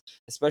best,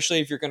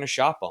 especially if you're going to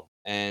shop him.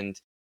 And,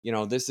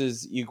 this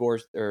is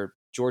Igor's or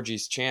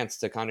Georgie's chance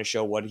to kind of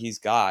show what he's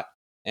got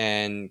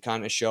and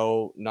kind of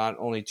show not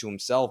only to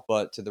himself,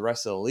 but to the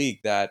rest of the league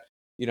that,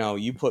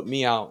 you put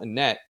me out in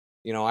net,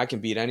 I can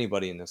beat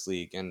anybody in this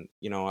league. And,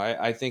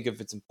 I think if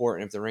it's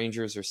important, if the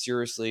Rangers are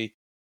seriously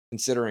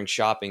considering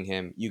shopping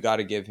him, you got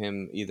to give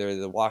him either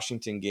the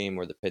Washington game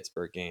or the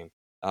Pittsburgh game.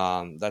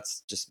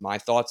 That's just my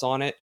thoughts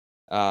on it.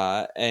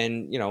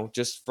 And,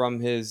 just from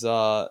his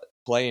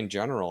play in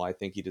general, I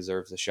think he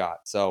deserves a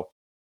shot. So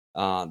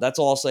that's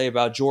all I'll say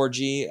about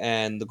Georgie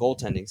and the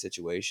goaltending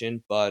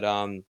situation. But,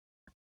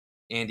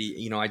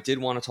 Andy, I did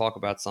want to talk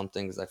about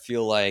something because I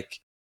feel like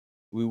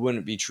we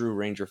wouldn't be true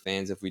Ranger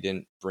fans if we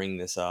didn't bring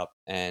this up.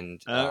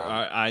 And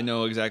I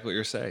know exactly what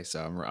you're saying, so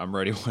I'm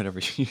ready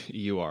whenever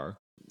you are.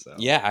 So.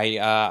 Yeah,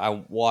 I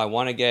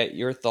want to get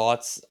your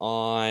thoughts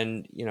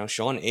on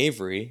Sean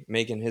Avery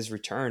making his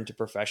return to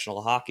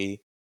professional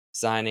hockey,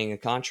 signing a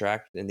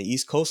contract in the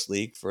East Coast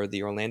League for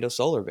the Orlando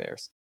Solar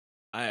Bears.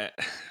 I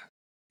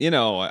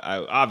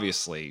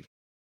obviously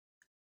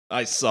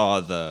I saw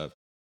the.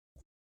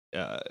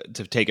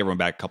 To take everyone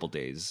back a couple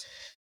days,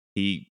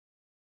 he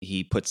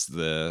puts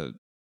the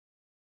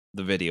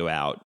video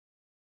out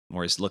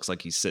where it looks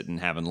like he's sitting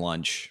having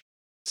lunch,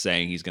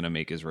 saying he's going to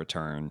make his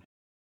return.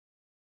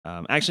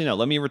 Actually, no.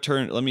 Let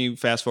me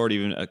fast forward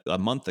even a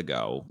month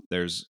ago.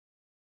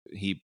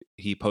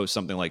 He posts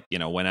something like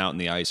went out in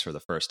the ice for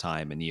the first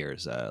time in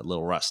years, a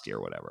little rusty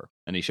or whatever,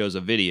 and he shows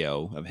a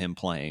video of him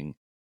playing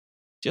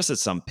just at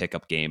some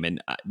pickup game,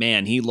 and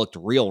man, he looked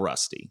real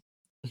rusty.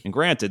 And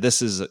granted,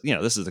 this is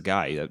a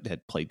guy that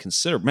had played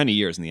many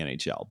years in the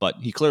NHL, but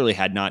he clearly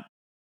had not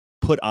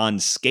put on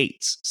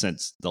skates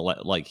since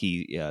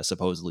he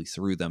supposedly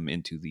threw them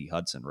into the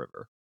Hudson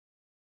River.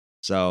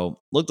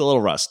 So looked a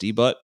little rusty,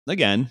 but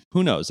again,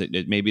 who knows?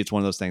 Maybe it's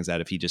one of those things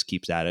that if he just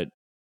keeps at it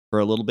for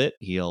a little bit,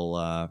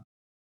 it'll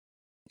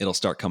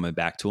start coming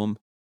back to him.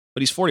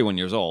 But he's 41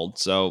 years old,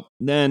 so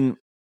then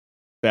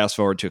fast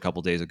forward to a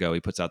couple days ago, he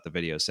puts out the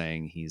video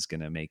saying he's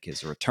going to make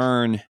his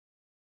return,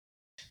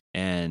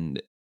 and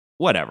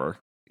whatever,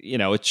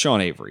 it's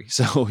Sean Avery.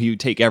 So you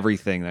take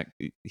everything that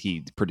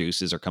he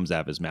produces or comes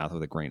out of his mouth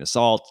with a grain of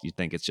salt. You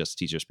think he's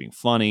just being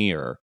funny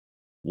or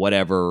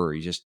whatever, or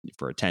he's just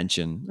for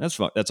attention. That's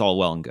all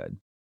well and good.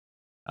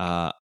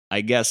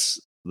 I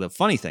guess the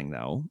funny thing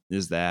though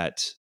is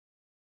that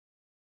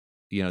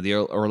the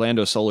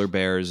Orlando Solar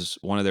Bears,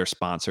 one of their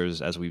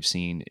sponsors, as we've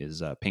seen,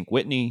 is Pink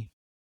Whitney,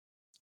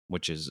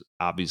 which is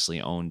obviously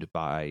owned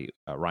by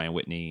Ryan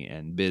Whitney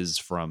and Biz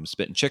from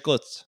Spittin'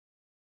 Chicklets.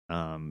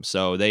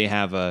 So they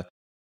have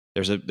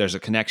there's a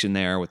connection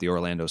there with the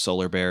Orlando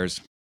Solar Bears.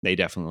 They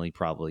definitely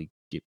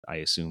I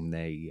assume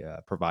they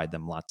provide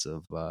them lots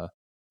of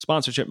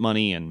sponsorship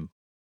money and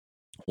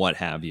what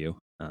have you.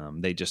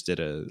 They just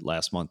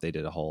last month they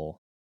did a whole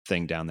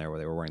thing down there where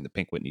they were wearing the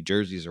Pink Whitney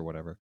jerseys or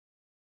whatever.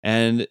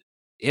 And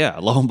yeah,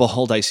 lo and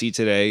behold, I see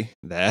today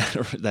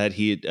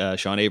that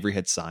Sean Avery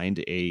had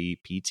signed a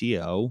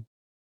PTO.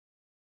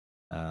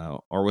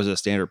 Or was it a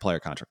standard player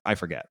contract? I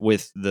forget,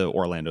 with the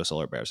Orlando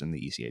Solar Bears in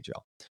the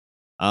ECHL.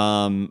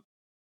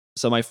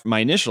 So my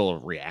initial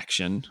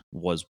reaction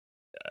was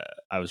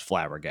I was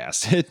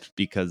flabbergasted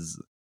because,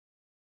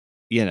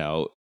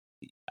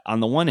 on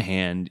the one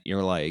hand,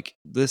 you're like,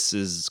 this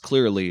is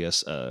clearly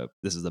this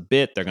is a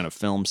bit. They're going to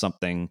film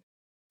something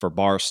for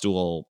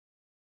Barstool,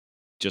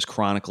 just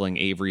chronicling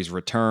Avery's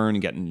return,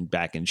 getting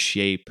back in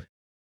shape.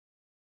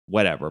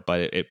 Whatever,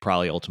 but it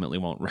probably ultimately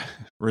won't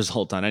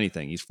result on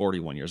anything. He's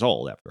 41 years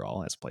old after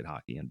all. Has played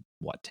hockey in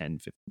 10,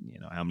 15,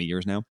 how many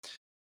years now?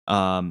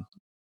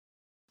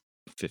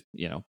 50,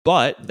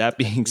 but that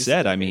being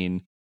said, I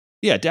mean,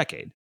 yeah,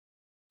 decade.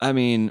 I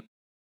mean,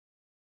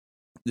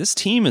 this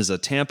team is a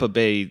Tampa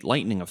Bay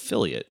Lightning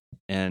affiliate,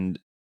 and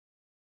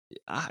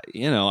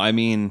I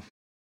mean,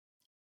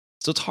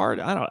 so it's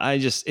hard.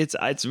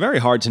 It's very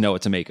hard to know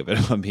what to make of it,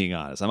 if I'm being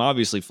honest. I'm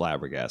obviously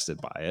flabbergasted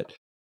by it.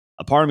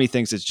 A part of me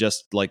thinks it's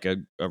just like a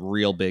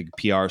real big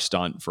PR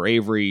stunt for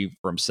Avery,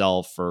 for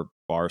himself, for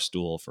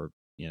Barstool, for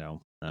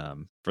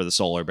the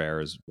Solar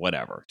Bears,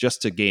 whatever,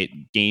 just to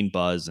gain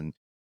buzz and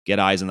get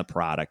eyes on the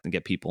product and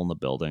get people in the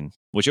building,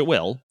 which it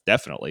will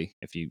definitely.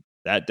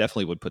 That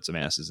definitely would put some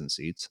asses in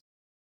seats.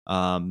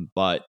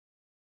 But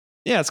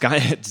yeah,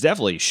 it's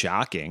definitely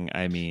shocking.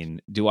 I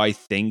mean, do I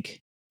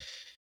think?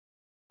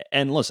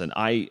 And listen,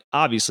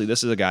 obviously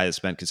this is a guy that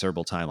spent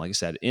considerable time, like I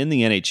said, in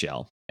the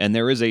NHL, and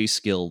there is a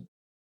skill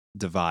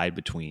divide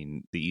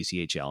between the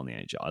ECHL and the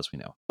NHL, as we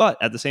know.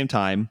 But at the same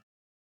time,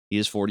 he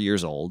is 40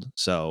 years old,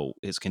 so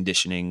his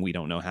conditioning, we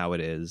don't know how it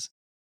is.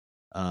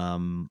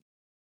 And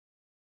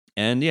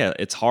yeah,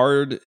 it's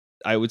hard.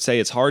 I would say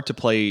it's hard to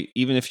play,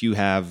 even if you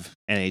have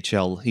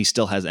NHL. He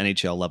still has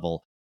NHL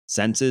level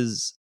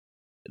senses.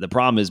 The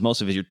problem is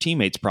most of your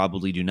teammates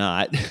probably do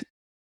not.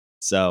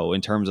 So in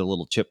terms of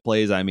little chip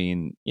plays, I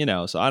mean,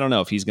 so I don't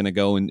know if he's going to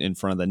go in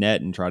front of the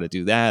net and try to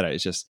do that.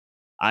 It's just,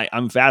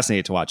 I'm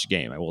fascinated to watch the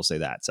game. I will say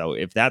that. So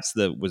if that's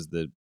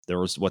the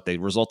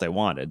result they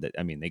wanted,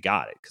 I mean, they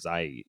got it, because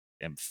I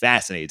am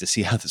fascinated to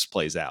see how this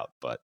plays out.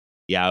 But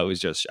yeah, I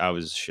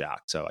was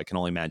shocked. So I can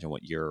only imagine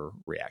what your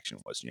reaction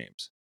was,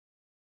 James.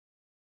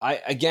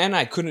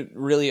 I couldn't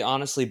really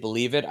honestly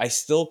believe it. I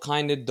still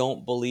kind of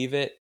don't believe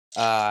it.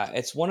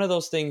 It's one of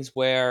those things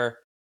where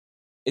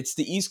it's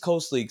the East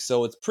Coast League,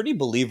 so it's pretty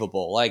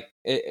believable. Like,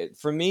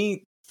 for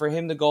me, for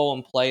him to go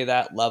and play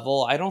that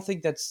level, I don't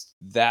think that's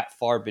that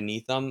far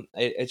beneath him.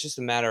 It's just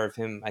a matter of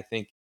him, I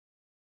think,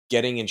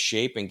 getting in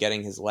shape and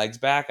getting his legs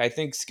back. I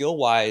think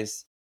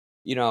skill-wise,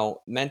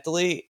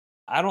 mentally,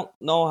 I don't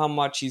know how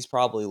much he's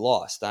probably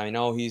lost. I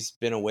know he's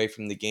been away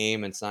from the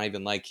game, and it's not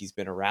even like he's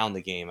been around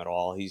the game at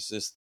all. He's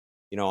just,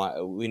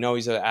 we know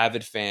he's an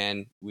avid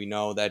fan. We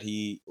know that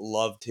he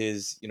loved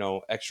his,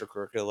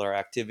 extracurricular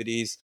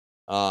activities,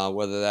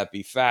 whether that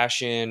be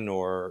fashion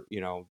or,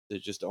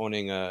 just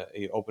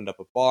he opened up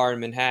a bar in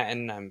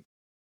Manhattan. I'm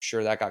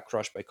sure that got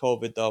crushed by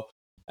COVID, though.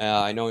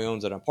 I know he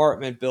owns an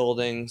apartment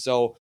building.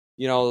 So,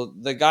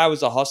 the guy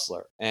was a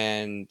hustler.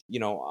 And,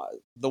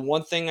 the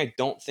one thing I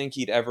don't think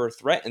he'd ever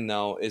threaten,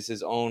 though, is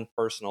his own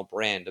personal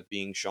brand of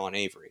being Sean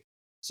Avery.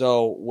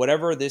 So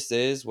whatever this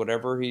is,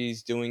 whatever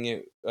he's doing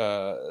it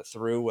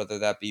through, whether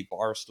that be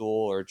Barstool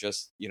or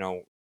just,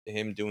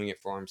 him doing it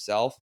for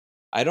himself,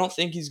 I don't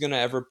think he's going to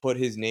ever put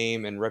his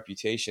name and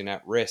reputation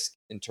at risk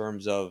in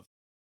terms of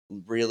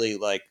really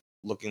like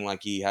looking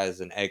like he has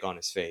an egg on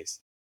his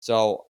face.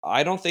 So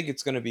I don't think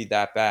it's going to be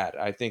that bad.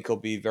 I think he'll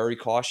be very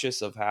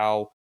cautious of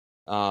how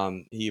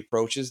he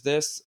approaches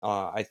this.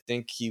 I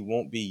think he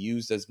won't be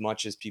used as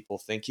much as people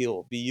think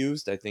he'll be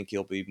used. I think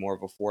he'll be more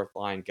of a fourth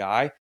line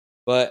guy,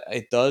 but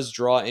it does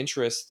draw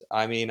interest.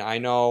 I mean, I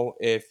know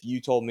if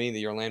you told me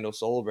the Orlando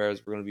Solar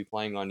Bears were going to be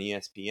playing on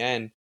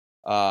ESPN,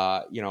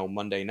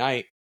 Monday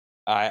night,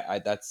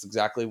 I that's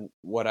exactly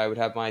what I would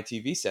have my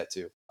TV set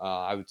to.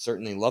 I would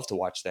certainly love to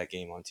watch that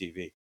game on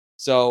TV.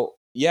 So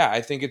yeah,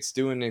 I think it's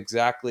doing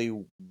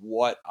exactly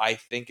what I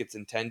think it's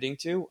intending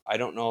to. I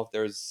don't know if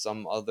there's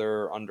some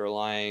other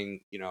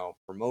underlying,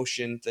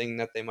 promotion thing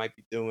that they might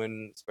be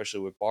doing,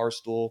 especially with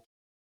Barstool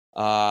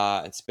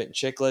and Spittin'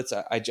 Chicklets.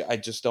 I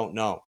just don't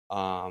know.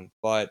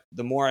 But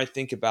the more I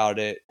think about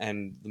it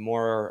and the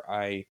more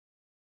I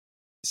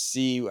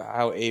see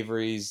how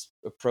Avery's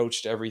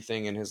approached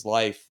everything in his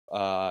life,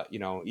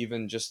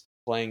 even just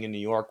playing in New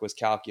York was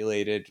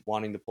calculated.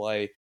 Wanting to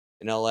play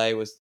in LA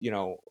was,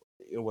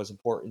 it was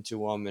important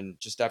to him. And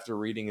just after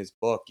reading his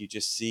book, you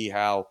just see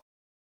how,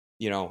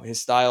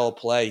 his style of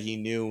play, he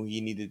knew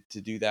he needed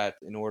to do that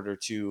in order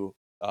to,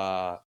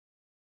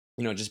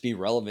 just be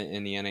relevant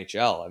in the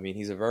NHL. I mean,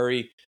 he's a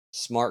very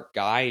smart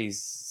guy.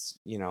 He's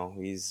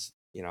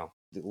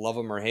love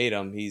him or hate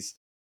him, he's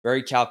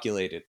very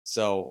calculated.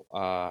 So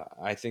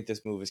I think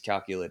this move is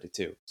calculated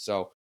too.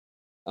 So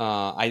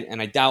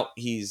I doubt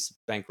he's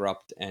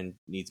bankrupt and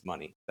needs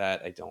money.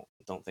 That I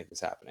don't think is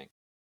happening.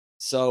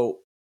 So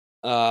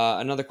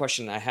another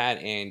question I had,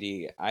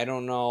 Andy, I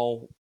don't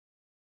know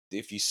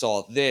if you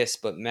saw this,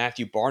 but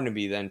Matthew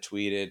Barnaby then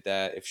tweeted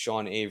that if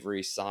Sean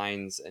Avery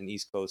signs an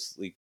East Coast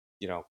League,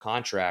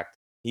 contract,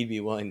 he'd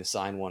be willing to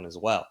sign one as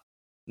well.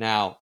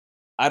 Now,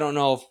 I don't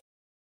know if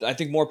I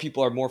think more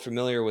people are more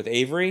familiar with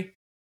Avery,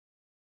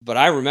 but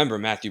I remember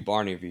Matthew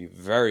Barnaby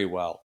very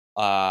well.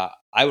 I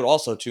would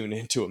also tune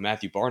into a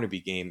Matthew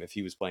Barnaby game if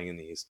he was playing in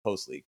the East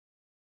Coast League.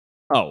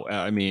 Oh,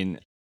 I mean,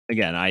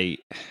 again,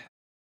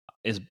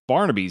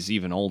 Barnaby's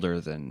even older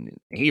than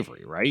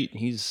Avery, right?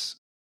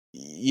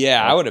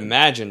 Yeah, I would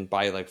imagine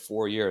by like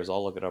 4 years.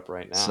 I'll look it up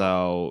right now.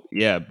 So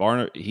yeah,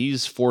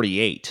 he's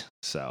 48,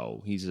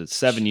 so he's at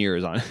 7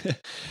 years on.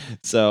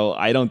 So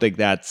I don't think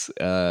that's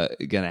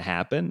gonna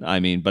happen. I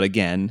mean, but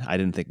again, I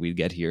didn't think we'd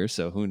get here,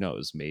 so who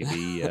knows?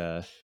 Maybe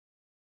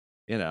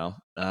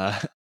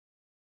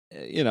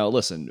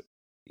listen,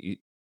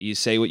 you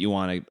say what you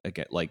want to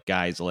get, like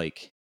guys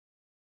like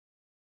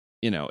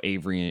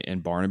Avery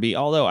and Barnaby.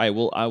 Although I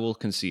will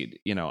concede,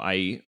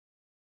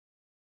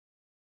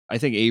 I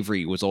think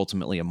Avery was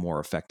ultimately a more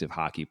effective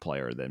hockey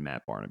player than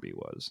Matt Barnaby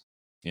was.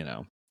 I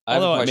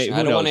have a question.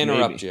 I don't want to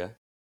interrupt you.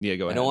 Yeah,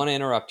 go ahead. I don't want to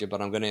interrupt you,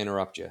 but I'm going to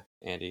interrupt you,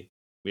 Andy.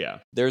 Yeah.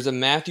 There's a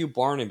Matthew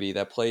Barnaby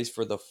that plays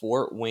for the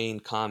Fort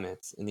Wayne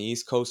Comets in the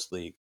East Coast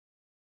League.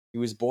 He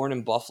was born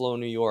in Buffalo,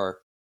 New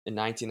York in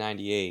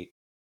 1998.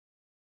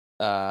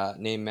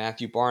 Named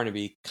Matthew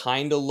Barnaby.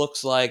 Kind of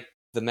looks like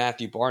the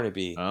Matthew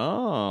Barnaby.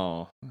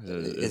 Oh,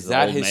 Is the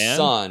that old his man?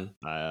 son?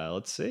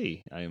 Let's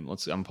see. I'm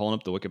pulling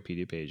up the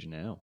Wikipedia page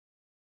now.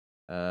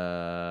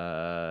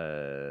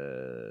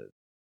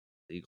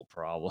 Legal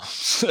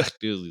problems.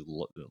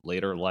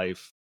 Later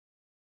life.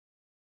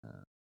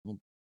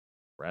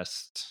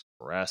 Rest.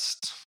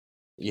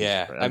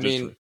 Yeah, Jesus, I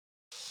mean,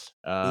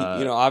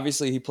 Uh,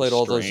 obviously he played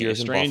all those years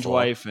in estranged Buffalo.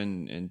 wife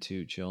and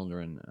 2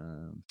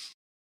 children.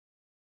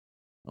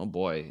 Oh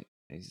boy,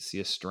 I see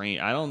a strange.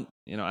 I don't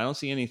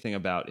see anything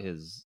about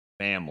his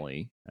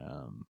family.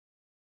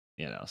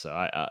 So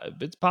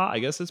I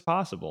guess it's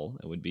possible.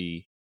 It would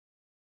be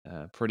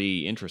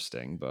pretty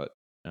interesting, but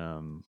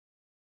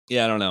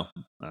yeah, I don't know.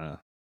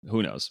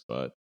 Who knows?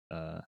 But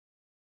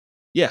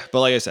yeah,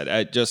 but like I said,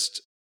 I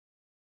just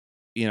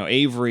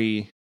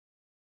Avery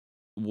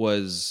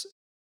was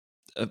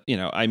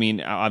I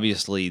mean,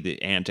 obviously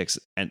the antics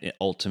and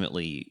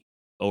ultimately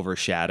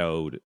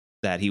overshadowed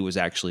that he was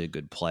actually a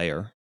good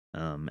player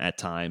at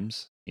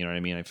times. You know what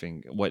I mean? I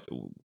think what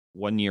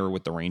 1 year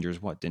with the Rangers,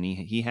 what didn't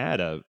he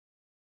had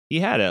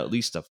at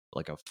least a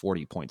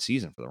 40-point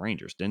season for the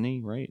Rangers, didn't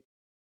he? Right,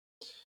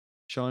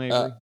 Sean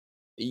Avery.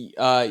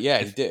 Yeah,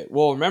 he did.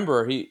 Well,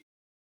 remember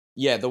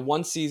the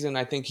one season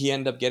I think he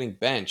ended up getting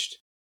benched.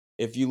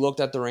 If you looked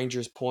at the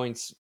Rangers'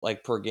 points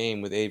like per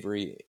game with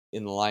Avery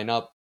in the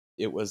lineup,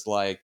 it was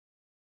like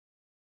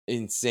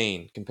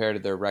insane compared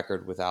to their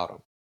record without him.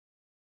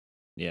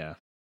 Yeah.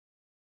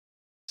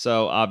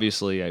 So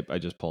obviously, I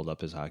just pulled up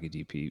his Hockey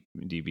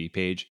DB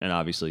page, and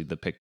obviously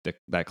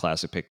that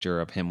classic picture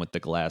of him with the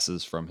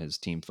glasses from his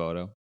team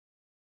photo.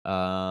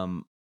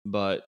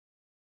 But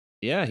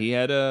yeah, he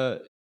had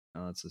it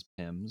says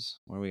PIMS.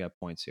 Where do we got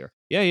points here?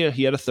 Yeah,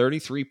 he had a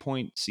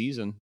 33-point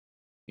season.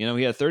 He had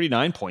a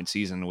 39-point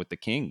season with the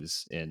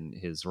Kings in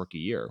his rookie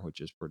year, which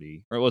is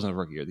pretty. Or it wasn't a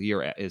rookie year. The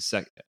year his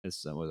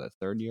was that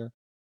third year?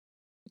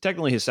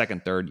 Technically his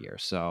third year.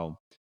 So,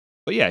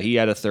 but yeah, he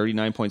had a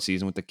 39-point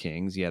season with the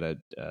Kings. He had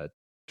a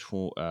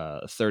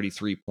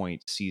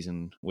 33-point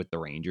season with the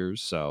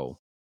Rangers. So,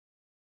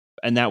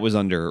 and that was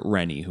under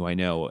Rennie, who I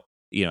know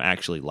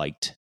actually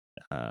liked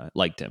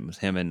him.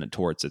 Him and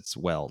Torts, it's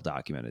well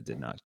documented, did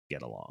not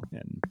get along.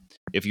 And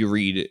if you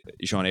read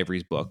Sean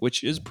Avery's book,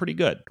 which is pretty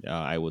good,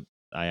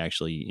 I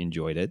actually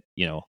enjoyed it.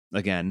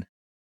 Again,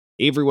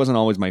 Avery wasn't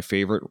always my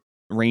favorite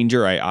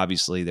Ranger.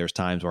 Obviously there's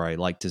times where I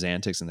liked his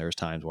antics, and there's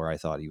times where I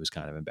thought he was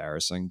kind of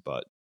embarrassing.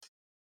 But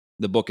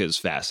the book is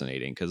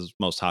fascinating because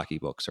most hockey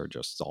books are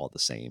just all the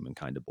same and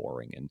kind of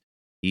boring, and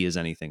he is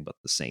anything but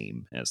the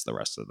same as the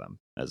rest of them,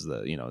 as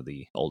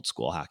the old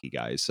school hockey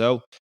guys.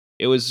 So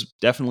it was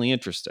definitely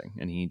interesting,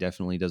 and he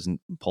definitely doesn't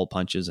pull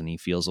punches, and he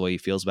feels the way he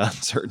feels about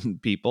certain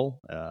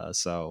people.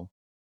 So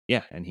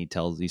yeah, and he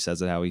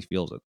says it how he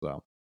feels it.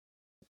 So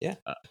yeah.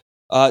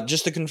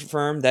 Just to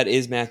confirm, that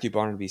is Matthew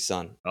Barnaby's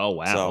son. Oh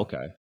wow,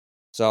 okay.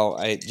 So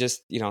I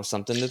just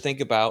something to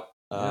think about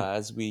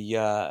as we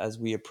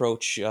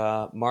approach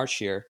March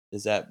here,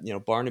 is that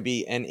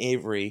Barnaby and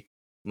Avery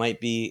might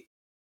be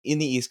in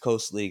the East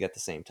Coast League at the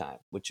same time,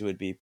 which would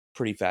be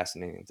pretty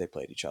fascinating if they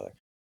played each other.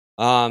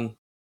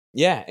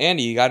 Yeah,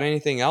 Andy, you got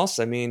anything else?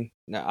 I mean,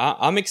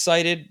 I'm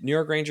excited. New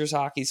York Rangers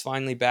hockey's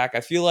finally back.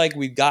 I feel like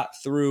we got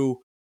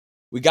through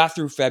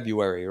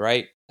February,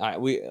 right?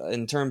 We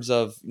in terms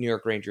of New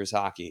York Rangers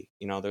hockey,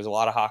 there's a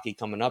lot of hockey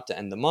coming up to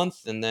end the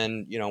month, and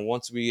then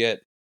once we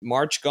get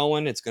March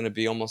going, it's going to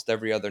be almost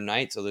every other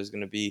night. So there's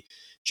going to be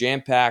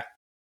jam-packed,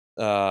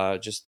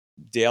 just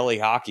daily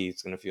hockey.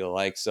 It's going to feel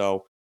like.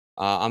 So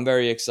I'm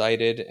very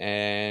excited,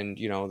 and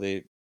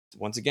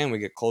once again we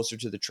get closer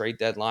to the trade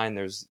deadline.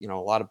 There's a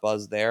lot of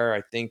buzz there.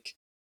 I think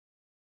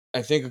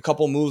a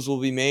couple moves will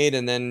be made,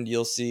 and then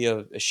you'll see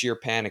a sheer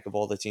panic of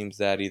all the teams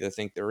that either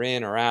think they're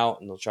in or out,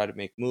 and they'll try to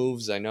make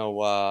moves. I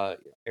know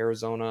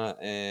Arizona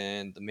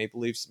and the Maple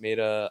Leafs made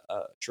a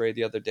trade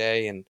the other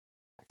day, and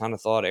I kind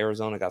of thought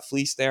Arizona got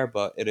fleeced there,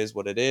 but it is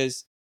what it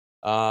is.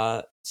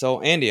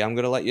 So, Andy, I'm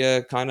going to let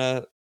you kind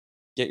of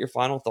get your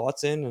final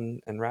thoughts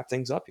in and wrap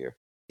things up here.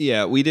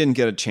 Yeah, we didn't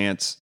get a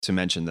chance to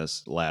mention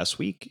this last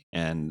week,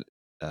 and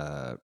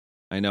I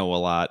know a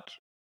lot.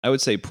 I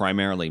would say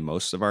primarily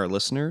most of our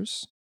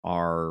listeners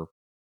are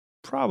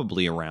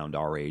probably around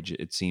our age.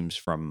 It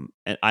seems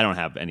and I don't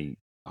have any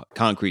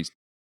concrete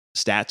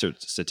stats or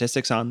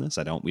statistics on this.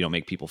 We don't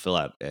make people fill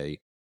out a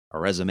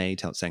resume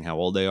saying how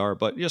old they are,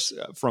 but just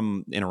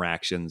from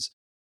interactions.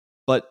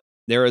 But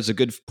there is a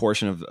good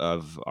portion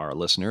of our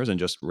listeners and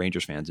just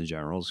Rangers fans in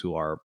general who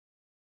are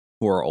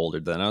older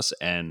than us.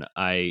 And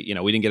we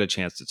didn't get a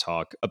chance to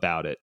talk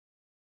about it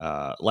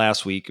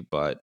last week,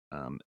 but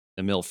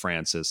Emile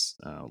Francis,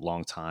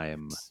 long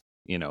time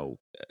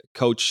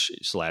coach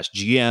 /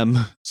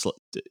 GM,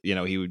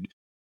 he would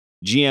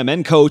GM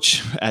and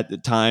coach at the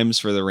times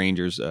for the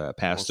Rangers,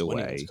 passed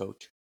away.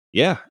 Coach.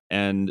 Yeah.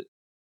 And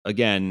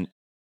again,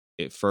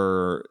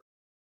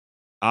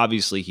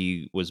 obviously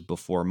he was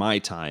before my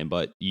time,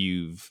 but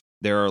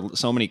there are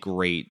so many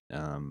great,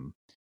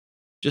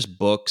 just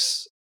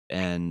books,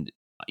 and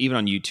even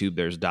on YouTube,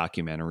 there's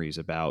documentaries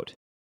about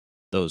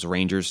those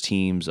Rangers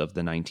teams of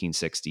the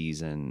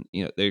 1960s, and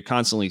they're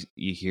constantly,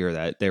 you hear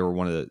that they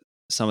were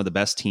some of the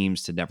best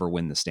teams to never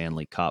win the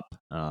Stanley Cup.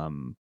 I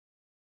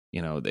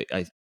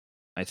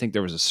think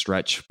there was a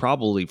stretch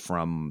probably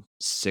from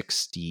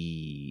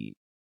 60,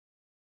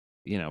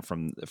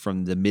 from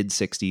the mid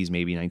 60s,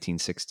 maybe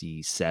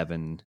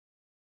 1967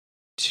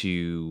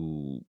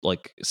 to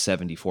like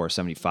 74,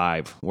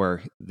 75,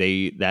 where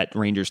that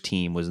Rangers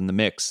team was in the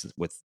mix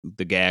with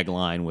the gag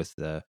line with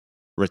the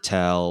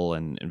Rattel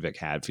and Vic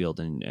Hadfield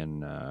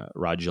and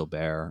Rod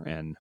Gilbert,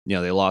 and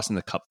they lost in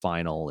the Cup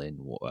final in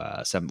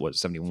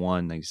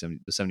 71,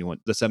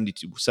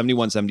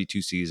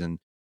 72 season.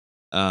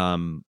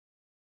 And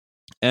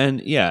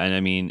I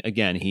mean,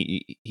 again,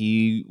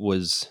 he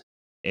was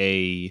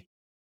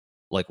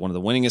one of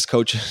the winningest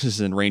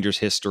coaches in Rangers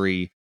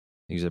history.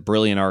 He's a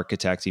brilliant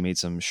architect. He made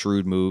some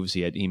shrewd moves.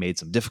 He made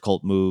some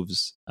difficult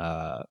moves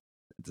at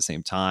the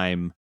same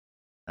time.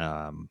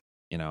 I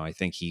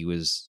think he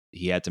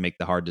had to make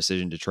the hard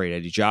decision to trade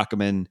Eddie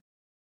Giacomin,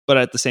 but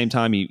at the same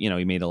time,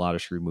 he made a lot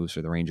of shrewd moves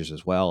for the Rangers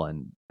as well.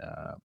 And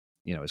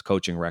his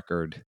coaching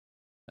record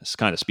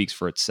kind of speaks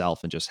for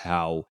itself, and just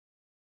how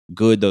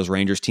good those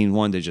Rangers teams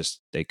won.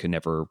 They could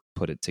never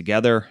put it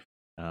together.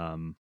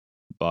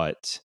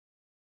 But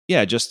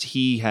yeah, just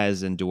he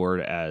has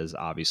endured as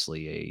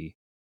obviously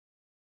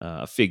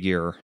a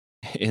figure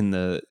in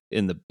the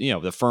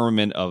the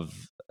firmament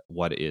of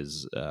what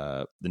is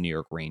the New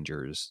York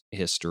Rangers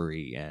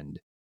history, and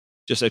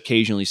just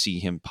occasionally see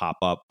him pop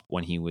up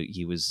when he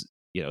was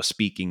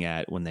speaking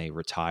at when they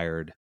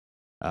retired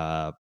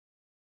Vic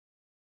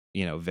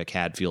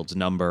Hadfield's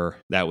number.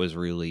 That was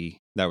really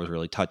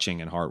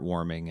touching and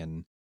heartwarming.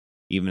 And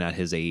even at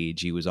his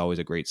age, he was always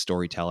a great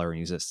storyteller, and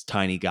he's this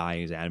tiny guy.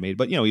 He's animated,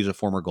 but he's a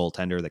former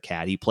goaltender, the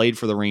Cat. He played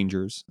for the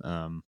Rangers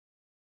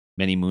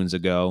many moons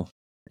ago.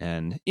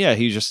 And yeah,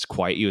 he was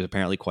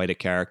apparently quite a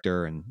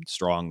character and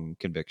strong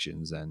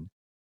convictions. And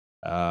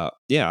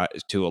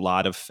to a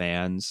lot of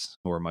fans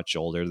who are much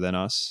older than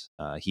us,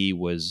 he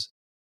was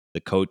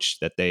the coach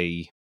that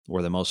they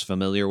were the most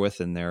familiar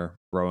with in their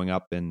growing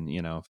up. And,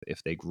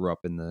 if they grew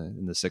up in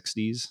the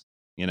 60s,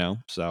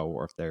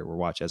 or if they were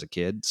watched as a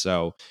kid.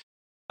 So,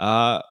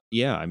 I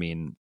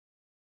mean,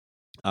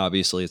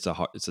 obviously it's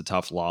a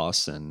tough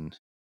loss,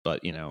 but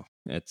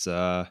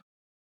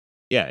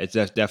it's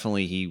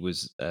definitely, he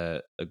was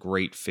a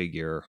great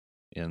figure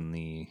in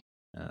the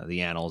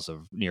annals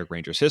of New York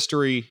Rangers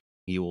history.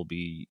 He will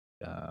be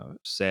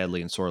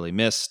sadly and sorely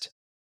missed.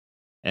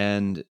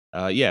 And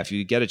if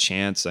you get a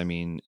chance, I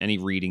mean, any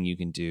reading you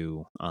can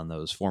do on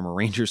those former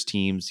Rangers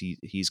teams,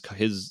 he's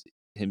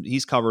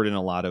covered in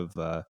a lot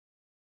of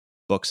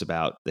books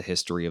about the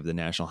history of the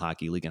National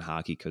Hockey League and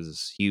hockey,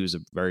 because he was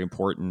a very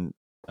important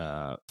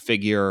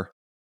figure.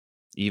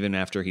 Even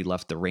after he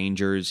left the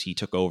Rangers, he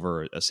took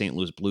over a St.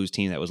 Louis Blues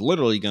team that was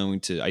literally going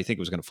to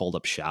fold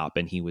up shop,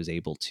 and he was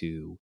able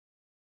to,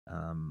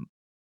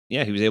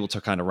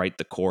 kind of right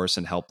the course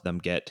and help them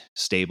get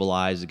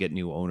stabilized, get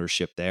new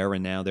ownership there,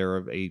 and now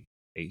they're a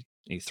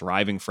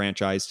thriving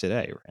franchise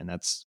today, and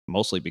that's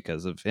mostly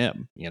because of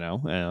him.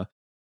 I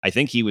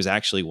think he was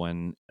actually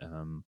when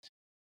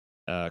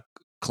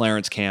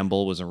Clarence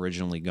Campbell was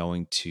originally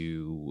going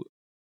to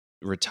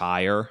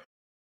retire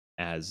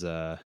as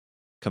a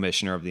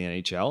commissioner of the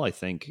NHL. I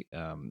think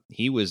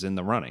he was in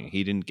the running.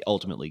 He didn't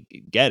ultimately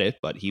get it,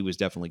 but he was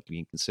definitely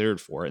being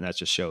considered for it, and that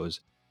just shows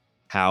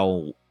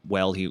how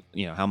well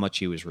how much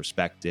he was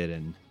respected,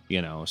 and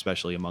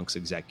especially amongst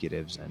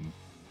executives. And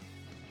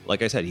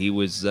like I said, he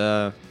was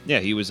a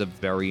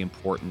very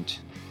important.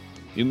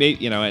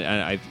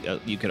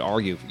 You could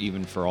argue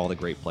even for all the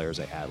great players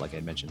they had, like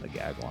I mentioned, the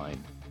gag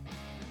line,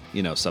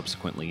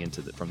 subsequently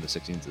from the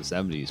 60s to the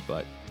 70s,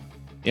 but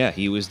yeah,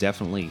 he was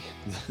definitely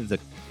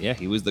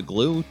he was the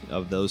glue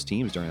of those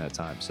teams during that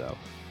time. So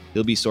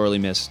he'll be sorely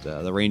missed.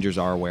 The Rangers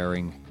are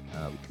wearing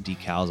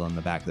decals on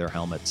the back of their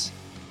helmets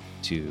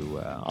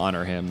to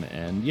honor him,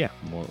 and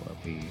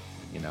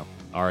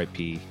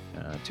R.I.P.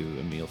 to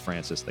Emile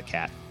Francis, the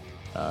Cat.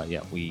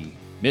 We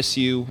miss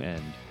you,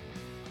 and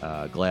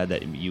glad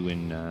that you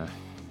and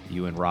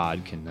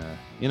Rod can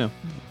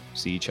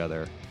see each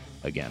other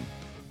again.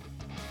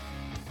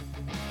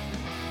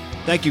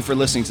 Thank you for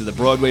listening to the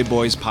Broadway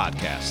Boys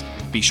podcast.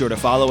 Be sure to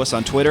follow us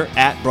on Twitter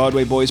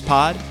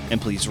 @BroadwayBoysPod,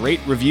 and please rate,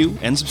 review,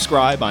 and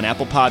subscribe on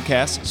Apple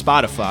Podcasts,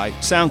 Spotify,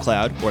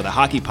 SoundCloud, or the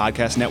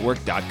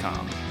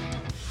HockeyPodcastNetwork.com.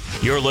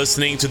 You're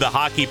listening to the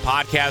Hockey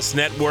Podcast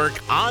Network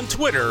on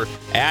Twitter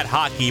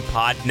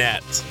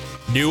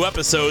 @HockeyPodNet. New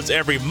episodes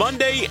every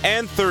Monday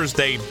and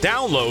Thursday.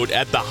 Download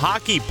at the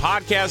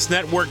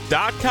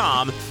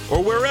HockeyPodcastNetwork.com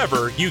or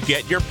wherever you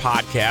get your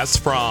podcasts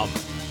from.